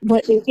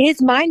what it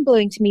is mind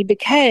blowing to me,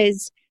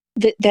 because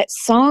that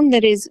song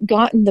that has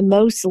gotten the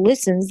most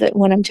listens, that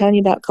one I'm telling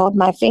you about called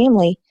My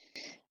Family,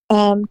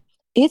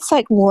 it's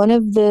like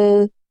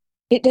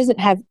it doesn't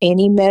have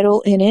any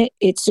metal in it.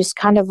 It's just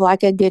kind of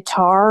like a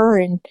guitar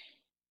and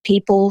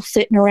people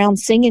sitting around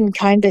singing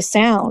kind of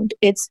sound.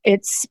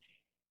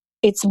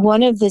 It's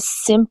one of the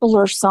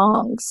simpler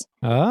songs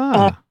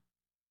that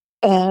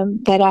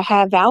I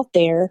have out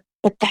there,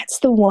 but that's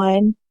the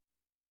one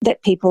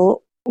that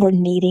people were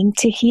needing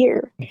to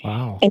hear.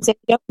 Wow. And so I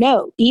don't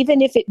know,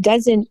 even if it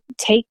doesn't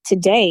take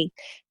today,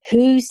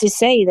 who's to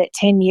say that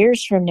 10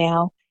 years from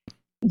now,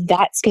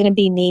 that's going to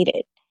be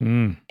needed?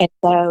 And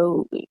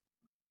so,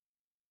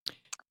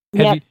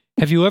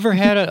 have you ever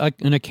had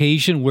an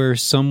occasion where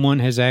someone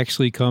has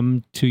actually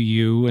come to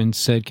you and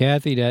said,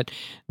 Kathy,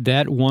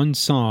 that one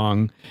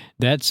song,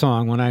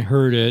 when I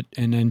heard it,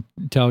 and then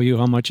tell you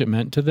how much it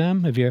meant to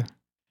them? Have you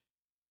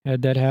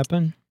had that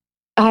happen?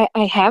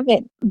 I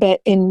haven't,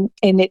 but and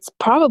it's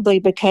probably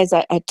because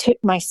I took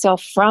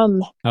myself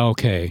from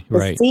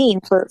the scene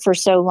for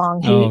so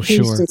long. Who's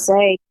to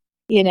say,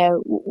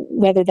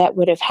 whether that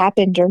would have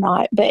happened or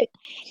not? But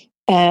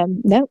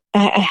no,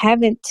 I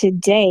haven't to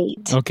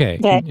date. Okay,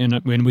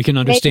 and we can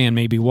understand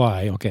maybe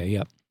why. Okay,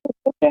 yep.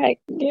 Right.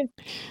 Yeah.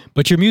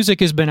 But your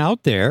music has been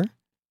out there,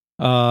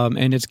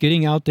 and it's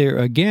getting out there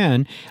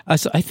again.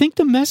 So I think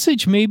the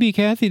message, maybe,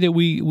 Kathy, that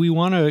we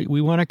want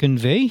to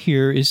convey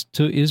here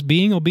is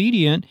being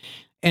obedient,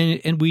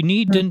 and we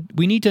need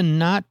to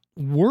not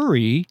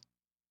worry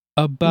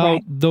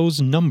about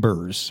those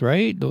numbers,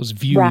 right? Those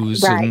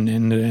views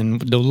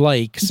and the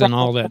likes and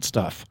all that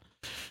stuff.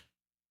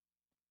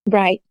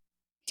 Right.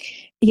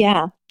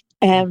 Yeah.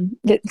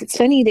 It's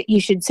funny that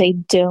you should say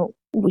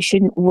we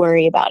shouldn't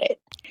worry about it.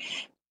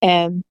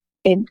 And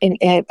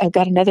I've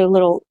got another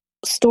little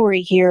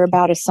story here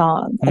about a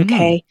song.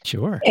 Okay.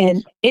 Sure.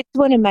 And it's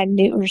one of my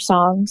newer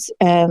songs.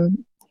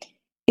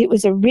 It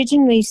was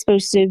originally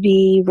supposed to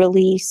be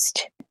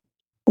released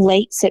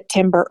late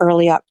September,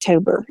 early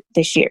October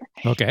this year.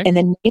 Okay. And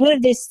the name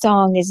of this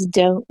song is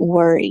Don't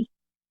Worry,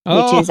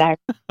 which is ironic.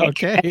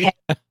 Okay.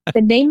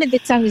 The name of the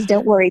song is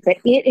Don't Worry, but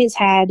it has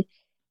had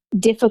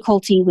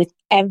difficulty with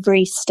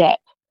every step,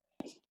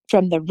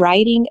 from the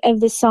writing of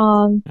the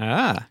song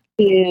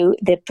to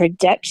the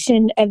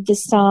production of the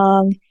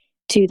song,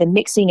 to the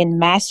mixing and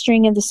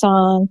mastering of the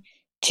song,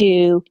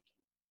 to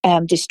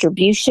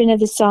distribution of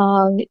the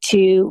song,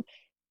 to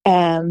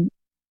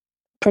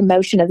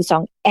promotion of the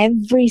song.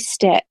 Every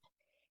step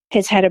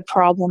has had a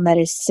problem that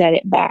has set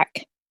it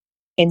back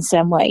in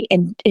some way.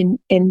 And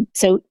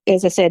so,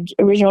 as I said,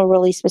 original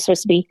release was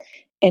supposed to be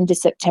into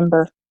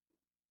September,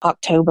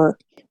 October.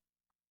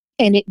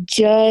 And it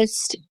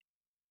just,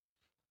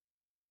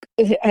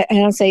 I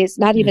don't say it's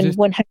not even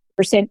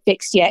 100%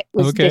 fixed yet.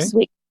 This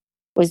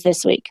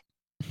week.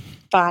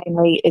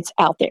 Finally, it's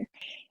out there.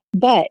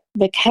 But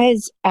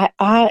because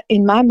I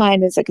in my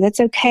mind, it's like,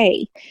 that's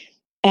okay.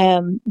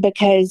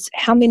 Because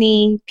how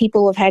many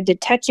people have had to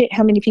touch it?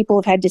 How many people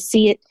have had to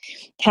see it?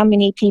 How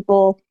many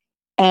people,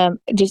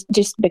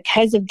 just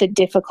because of the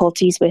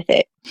difficulties with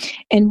it?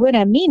 And what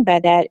I mean by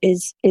that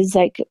is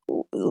like,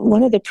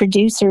 one of the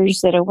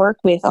producers that I work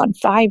with on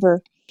Fiverr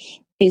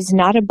is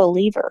not a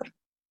believer.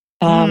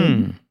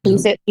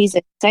 He's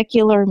a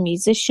secular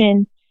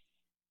musician.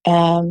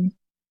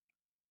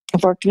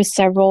 I've worked with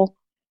several,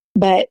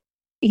 but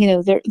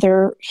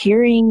they're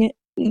hearing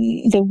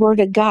the word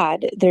of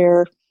God.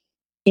 They're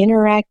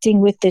interacting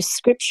with the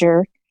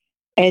scripture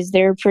as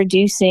they're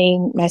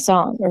producing my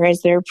song, or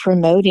as they're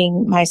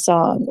promoting my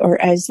song,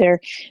 or as they're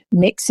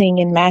mixing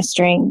and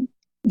mastering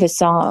the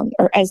song,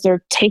 or as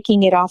they're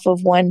taking it off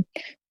of one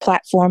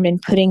platform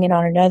and putting it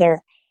on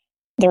another.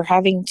 They're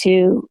having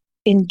to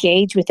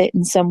engage with it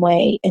in some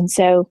way. And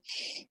so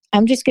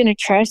I'm just going to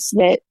trust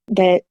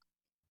that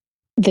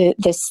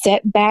the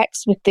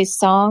setbacks with this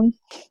song,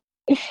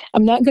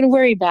 I'm not going to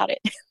worry about it.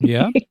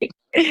 Yeah.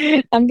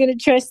 I'm going to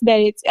trust that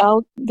it's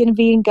all going to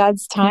be in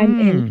God's time,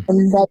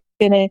 and that's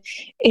going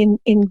to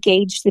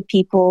engage the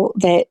people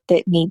that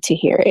need to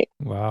hear it.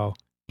 Wow.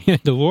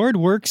 The Lord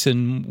works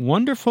in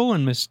wonderful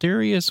and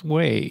mysterious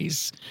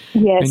ways.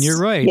 Yes. And you're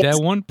right. Yes.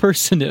 That one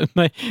person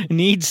that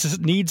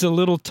needs a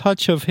little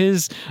touch of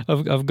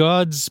of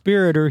God's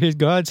Spirit or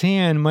God's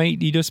hand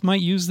he just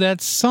might use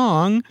that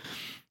song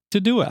to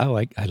do it. I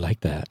like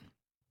that.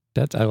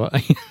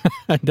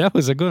 That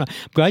was a good one.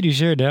 I'm glad you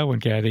shared that one,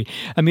 Kathy.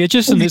 I mean,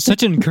 it's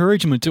such an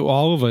encouragement to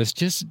all of us.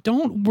 Just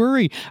don't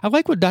worry. I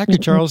like what Dr.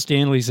 Charles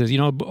Stanley says.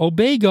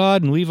 Obey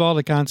God and leave all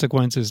the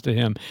consequences to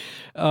Him.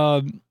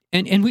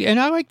 And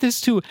I like this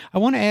too. I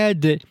want to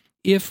add that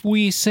if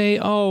we say,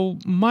 "Oh,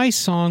 my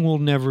song will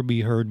never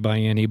be heard by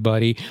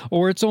anybody,"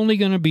 or it's only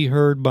going to be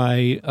heard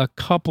by a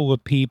couple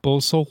of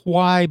people, so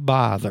why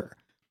bother?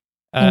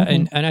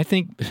 And I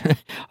think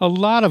a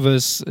lot of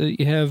us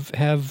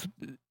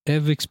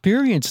have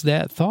experienced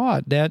that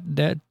thought,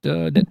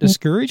 that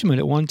discouragement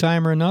at one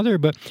time or another.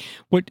 But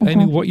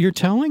what you're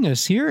telling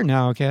us here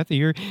now, Kathy,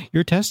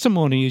 your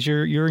testimony is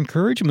your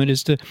encouragement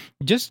is to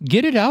just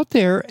get it out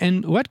there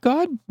and let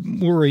God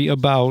worry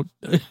about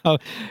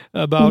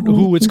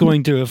who it's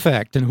going to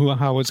affect and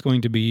how it's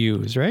going to be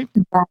used.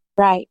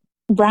 Right.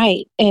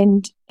 Right.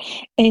 And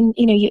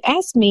you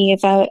asked me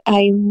if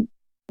I'm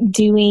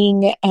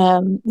doing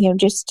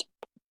just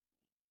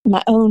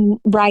my own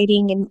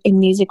writing and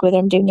music, whether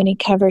I'm doing any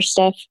cover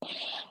stuff.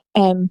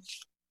 I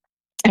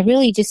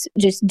really just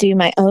do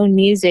my own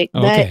music.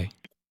 Okay.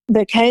 But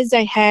because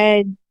I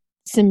had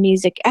some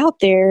music out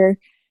there,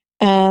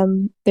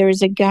 there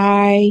was a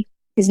guy,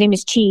 his name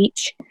is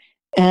Cheech,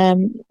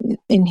 and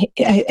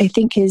I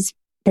think his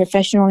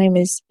professional name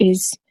is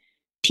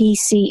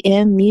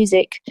PCM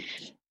Music.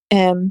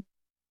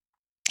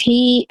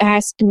 He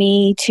asked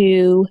me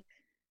to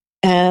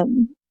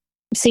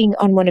sing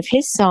on one of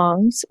his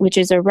songs, which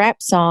is a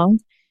rap song,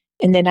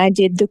 and then I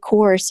did the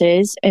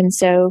choruses, and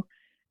so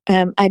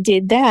I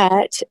did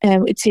that.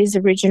 It's his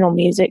original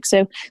music,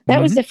 so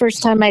that was the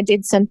first time I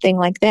did something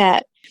like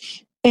that.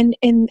 And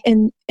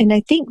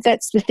I think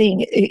that's the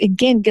thing.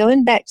 Again,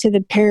 going back to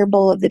the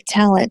parable of the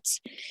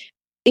talents,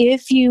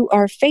 if you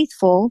are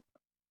faithful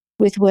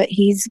with what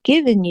He's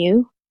given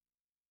you,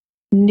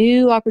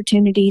 new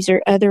opportunities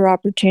or other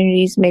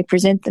opportunities may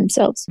present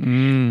themselves.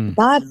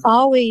 Not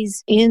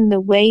always in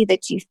the way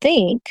that you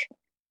think.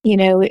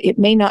 It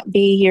may not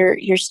be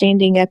you're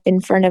standing up in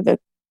front of a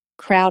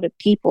crowd of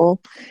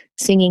people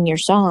singing your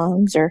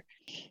songs, or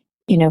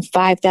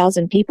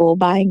 5,000 people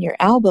buying your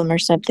album or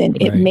something.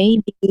 Right. It may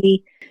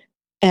be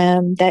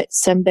that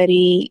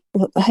somebody,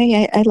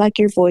 hey, I like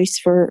your voice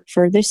for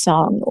this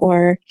song,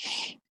 or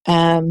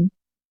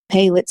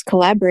hey, let's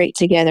collaborate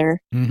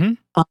together on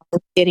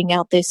getting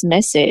out this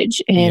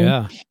message.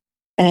 And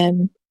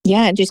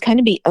just kind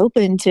of be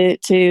open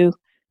to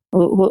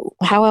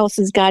how else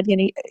is God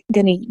going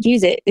to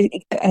use it.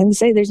 And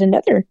say there's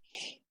another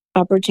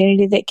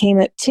opportunity that came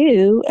up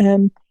too.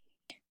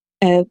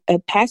 A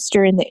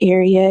pastor in the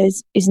area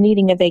is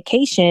needing a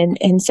vacation,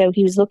 and so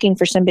he was looking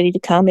for somebody to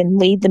come and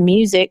lead the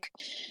music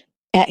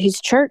at his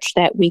church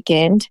that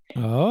weekend.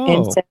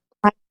 And so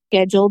I'm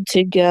scheduled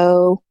to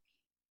go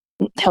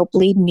help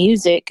lead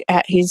music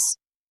at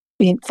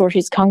for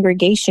his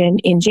congregation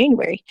in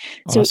January.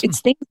 Awesome. So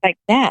it's things like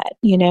that,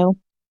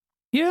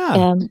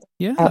 Yeah.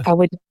 I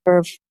would never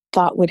have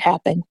thought would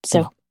happen.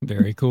 So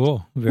very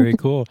cool. Very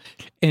cool.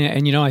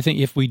 And I think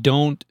if we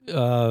don't,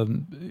 how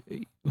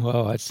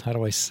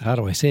do I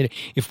say it?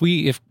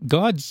 If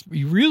God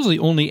really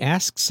only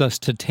asks us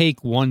to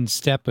take one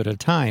step at a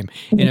time,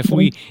 and if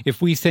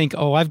we think,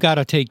 I've got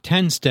to take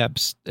 10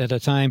 steps at a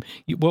time,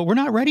 well, we're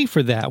not ready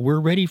for that. We're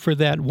ready for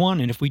that one,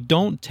 and if we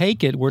don't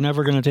take it, we're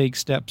never going to take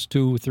steps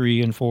 2,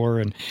 3, and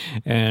 4,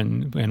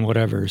 and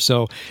whatever.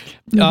 So,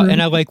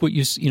 and I like what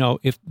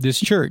if this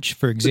church,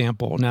 for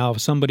example, now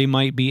somebody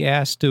might be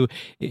asked to,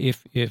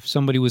 if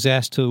somebody was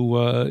asked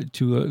to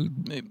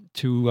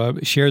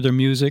share their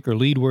music or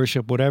lead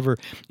worship, whatever,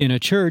 in a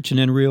church, and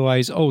then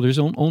realize, there's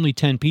only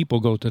 10 people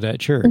go to that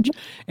church.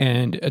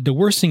 And the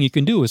worst thing you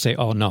can do is say,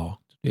 no,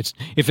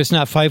 if it's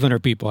not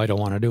 500 people, I don't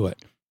want to do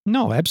it.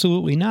 No,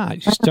 absolutely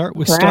not. You start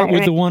with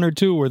the 1 or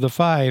 2 or the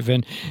 5,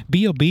 and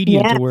be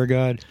obedient to where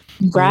God.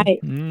 Right.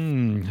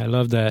 I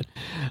love that.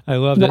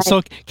 Right.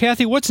 So,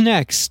 Kathy, what's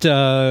next?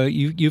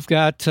 You've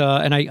got,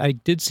 and I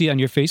did see on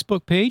your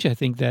Facebook page, I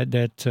think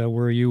that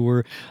where you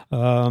were,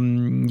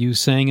 you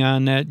sang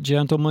on that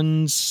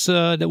gentleman's,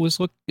 it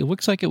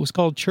looks like it was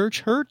called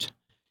Church Hurt.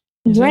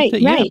 Right.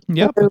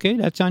 Yeah. Okay.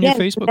 That's on your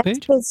Facebook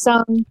page. That's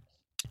the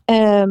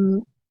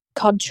song,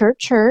 called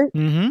Church Hurt.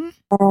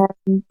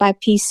 By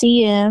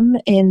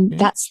PCM, and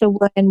that's the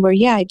one where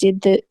I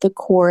did the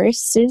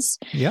choruses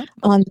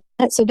on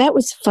that. So that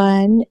was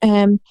fun.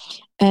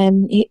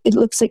 It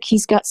looks like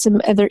he's got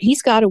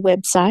a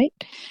website.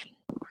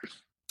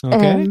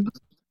 Okay.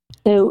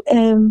 So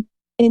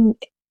in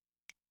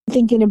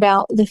thinking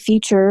about the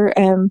future,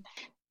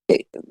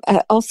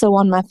 also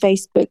on my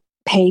Facebook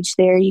page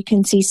there, you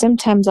can see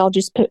sometimes I'll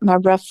just put my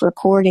rough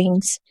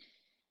recordings.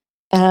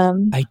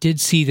 I did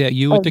see that,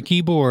 you with the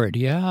keyboard.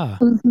 Yeah.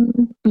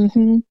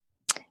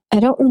 I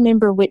don't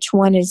remember which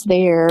one is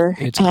there.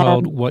 It's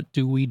called What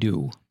Do We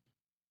Do?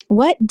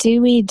 What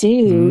Do We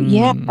Do?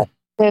 Yeah.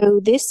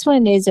 So this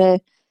one is a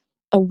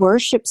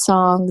worship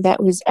song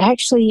that was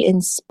actually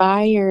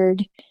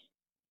inspired.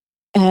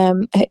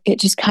 It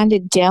just kind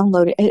of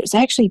downloaded. It was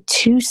actually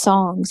 2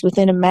 songs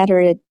within a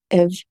matter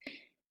of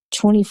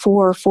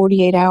 24 or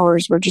 48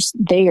 hours were just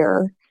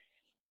there.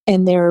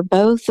 And they're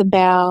both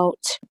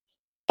about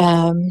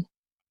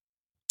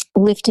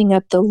lifting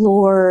up the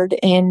Lord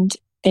and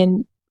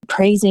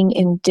praising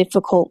in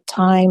difficult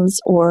times,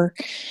 or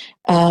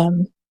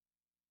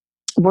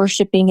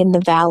worshiping in the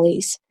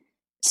valleys,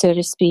 so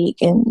to speak,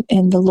 and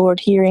the Lord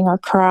hearing our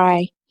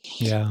cry.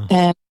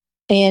 Yeah.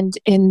 And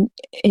in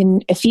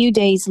a few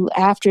days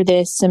after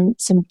this,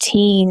 some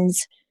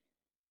teens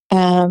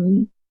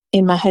in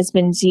my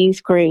husband's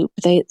youth group,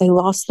 they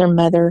lost their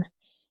mother,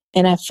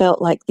 and I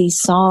felt like these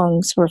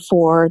songs were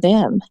for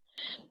them.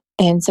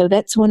 And so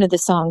that's one of the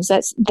songs.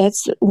 That's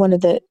the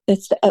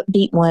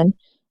upbeat one,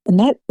 and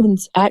that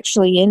one's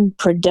actually in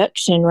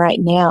production right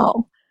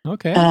now.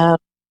 Okay.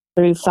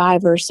 Through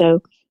Fiverr,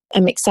 so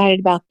I'm excited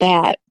about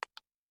that.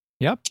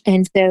 Yep.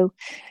 And so,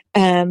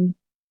 and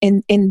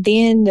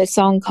then the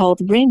song called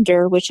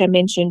Render, which I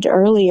mentioned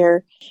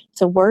earlier,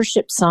 it's a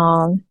worship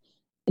song.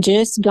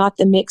 Just got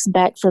the mix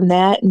back from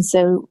that, and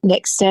so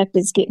next step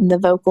is getting the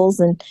vocals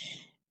and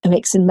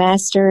mix and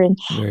master. And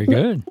very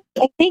good.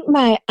 I think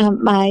my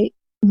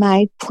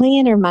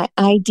plan or my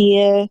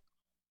idea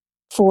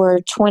for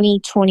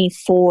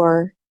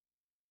 2024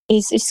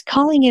 is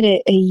calling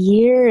it a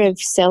year of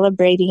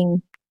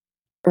celebrating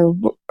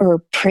or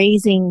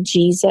praising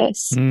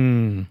Jesus.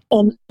 And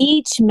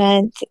each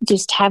month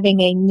just having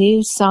a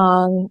new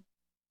song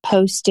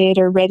posted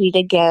or ready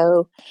to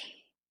go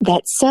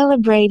that's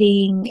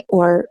celebrating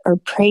or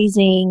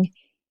praising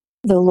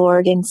the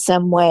Lord in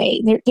some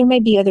way. There may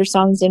be other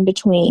songs in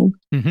between.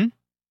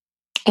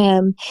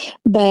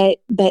 But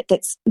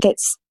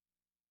that's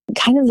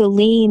kind of the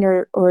lean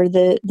or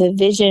the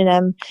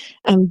vision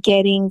I'm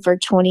getting for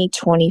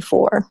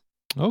 2024.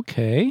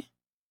 Okay.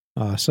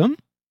 Awesome.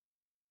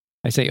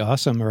 I say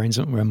awesome, or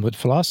I'm with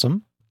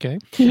Flawssom. Okay.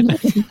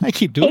 I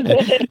keep doing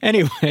it.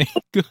 Anyway,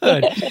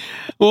 good.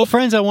 Well,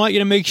 friends, I want you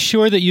to make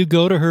sure that you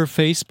go to her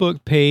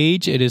Facebook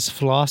page. It is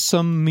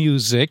Flawssom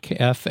Music,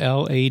 FLAWSSOM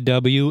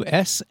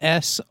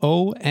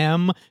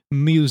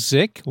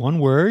Music, one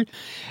word.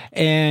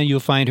 And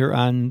you'll find her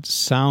on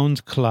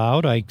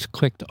SoundCloud. I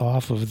clicked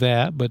off of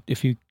that, but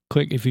if you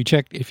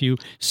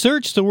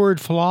search the word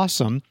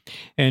Flawssom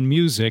and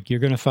music, you're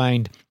going to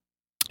find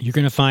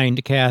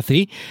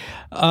Kathy.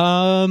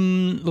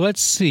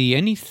 Let's see.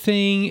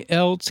 Anything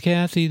else,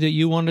 Kathy, that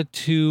you wanted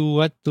to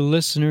let the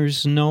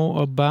listeners know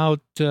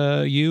about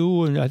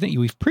you? And I think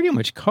we've pretty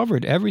much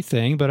covered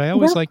everything, but I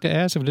always like to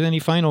ask if there's any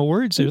final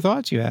words or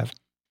thoughts you have.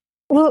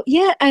 Well,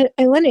 yeah, I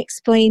want to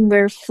explain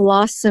where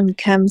Flawssom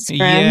comes from.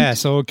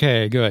 Yes,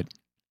 okay, good.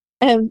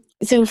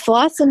 So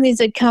Flawssom is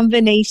a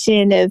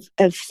combination of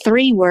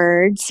 3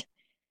 words: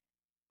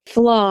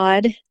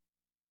 flawed,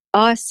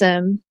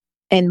 awesome,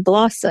 and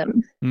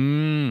blossom.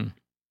 And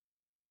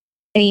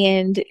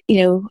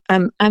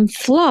I'm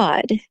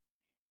flawed,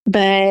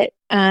 but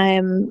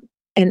I'm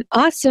an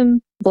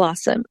awesome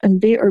blossom,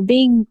 or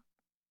being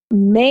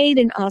made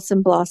an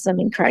awesome blossom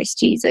in Christ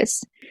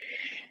Jesus.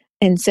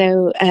 And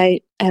so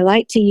I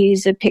like to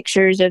use the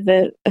pictures of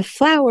a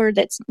flower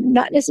that's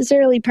not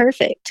necessarily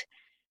perfect.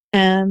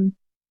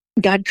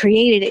 God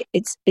created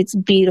it. It's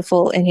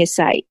beautiful in His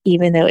sight,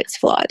 even though it's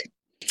flawed.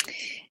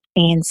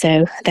 And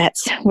so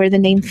that's where the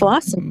name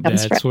Flawssom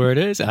comes from. That's where it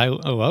is. I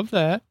love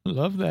that.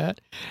 Love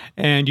that.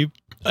 And you,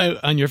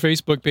 on your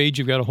Facebook page,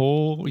 you've got a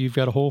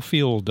whole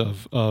field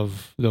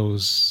of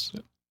those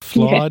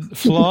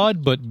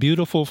flawed but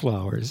beautiful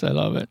flowers. I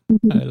love it.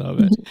 I love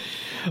it.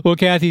 Well,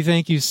 Kathy,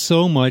 thank you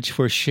so much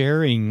for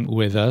sharing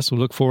with us. We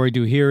look forward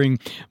to hearing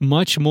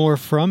much more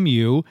from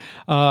you.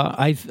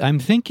 I'm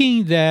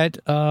thinking that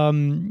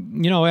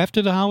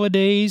after the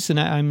holidays, and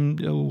I'm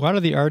a lot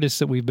of the artists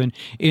that we've been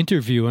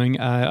interviewing,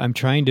 I'm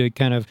trying to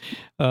kind of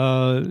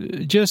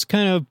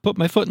put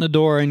my foot in the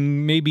door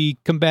and maybe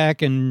come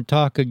back and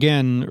talk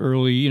again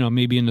early,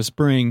 maybe in the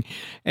spring,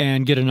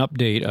 and get an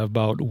update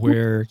about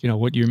where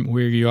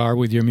you are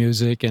with your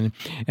music and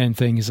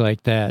things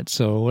like that.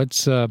 So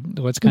let's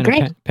kind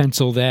of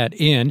pencil that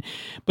in.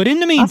 But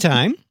in the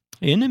meantime,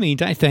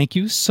 thank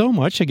you so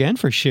much again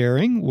for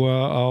sharing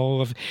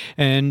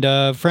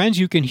friends,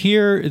 you can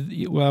hear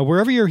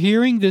wherever you're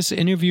hearing this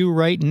interview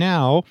right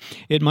now.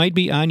 It might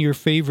be on your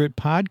favorite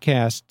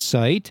podcast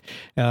site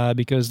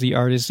because the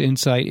Artist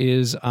Insight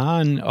is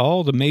on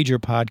all the major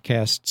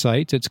podcast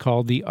sites. It's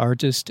called the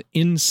Artist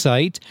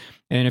Insight.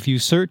 And if you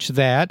search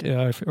that,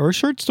 or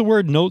search the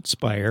word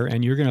Notespire,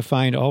 and you're going to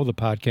find all the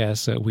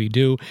podcasts that we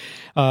do.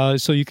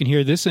 So you can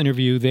hear this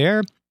interview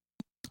there.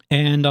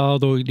 and all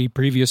the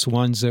previous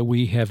ones that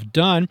we have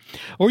done.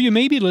 Or you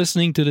may be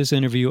listening to this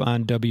interview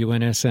on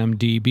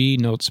WNSMDB,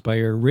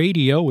 Notespire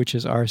Radio, which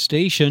is our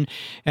station,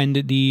 and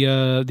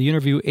the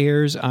interview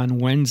airs on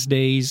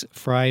Wednesdays,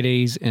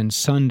 Fridays, and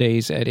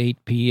Sundays at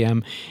 8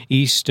 p.m.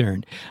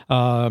 Eastern.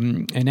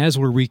 And as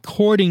we're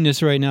recording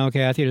this right now,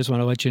 Kathy, I just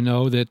want to let you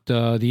know that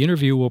the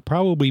interview will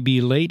probably be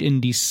late in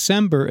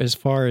December as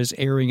far as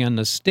airing on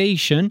the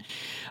station.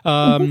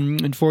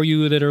 And for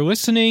you that are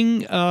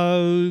listening,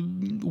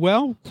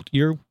 well,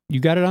 you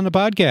got it on the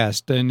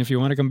podcast, and if you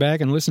want to come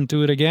back and listen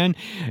to it again,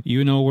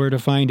 you know where to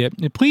find it.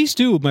 And please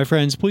do, my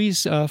friends,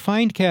 please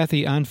find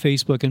Kathy on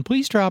Facebook, and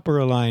please drop her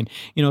a line.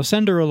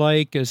 Send her a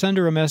like, send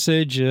her a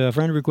message, a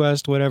friend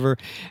request, whatever,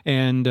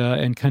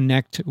 and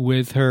connect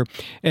with her.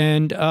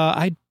 And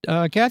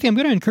Kathy, I'm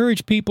going to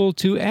encourage people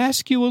to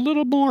ask you a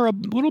little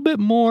bit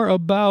more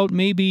about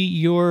maybe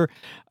your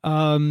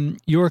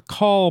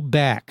call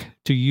back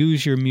to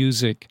use your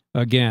music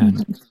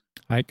again.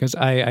 Because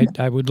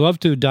I would love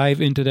to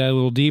dive into that a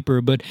little deeper,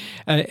 but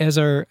as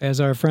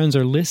our friends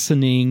are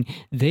listening,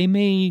 they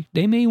may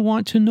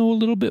want to know a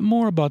little bit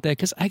more about that.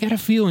 Because I got a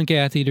feeling,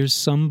 Kathy, there's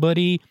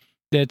somebody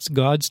that's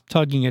God's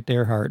tugging at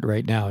their heart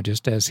right now,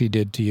 just as He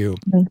did to you.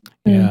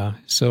 Mm-hmm. Yeah.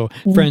 So,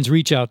 friends,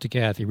 reach out to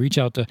Kathy, reach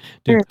out to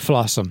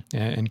Flawssom,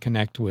 and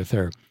connect with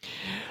her.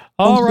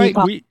 All right.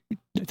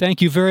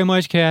 Thank you very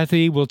much,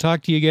 Kathy. We'll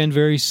talk to you again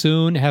very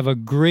soon. Have a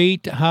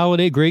great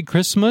holiday, great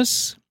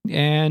Christmas.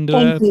 And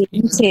thank you.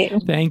 You too.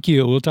 Thank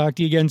you. We'll talk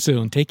to you again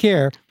soon. Take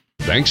care.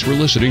 Thanks for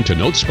listening to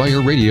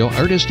Notespire Radio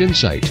Artist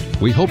Insight.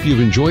 We hope you've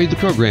enjoyed the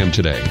program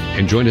today,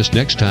 and join us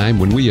next time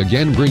when we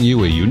again bring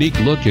you a unique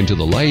look into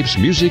the lives,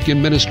 music,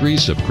 and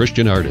ministries of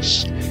Christian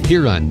artists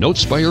here on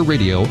Notespire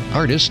Radio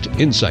Artist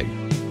Insight.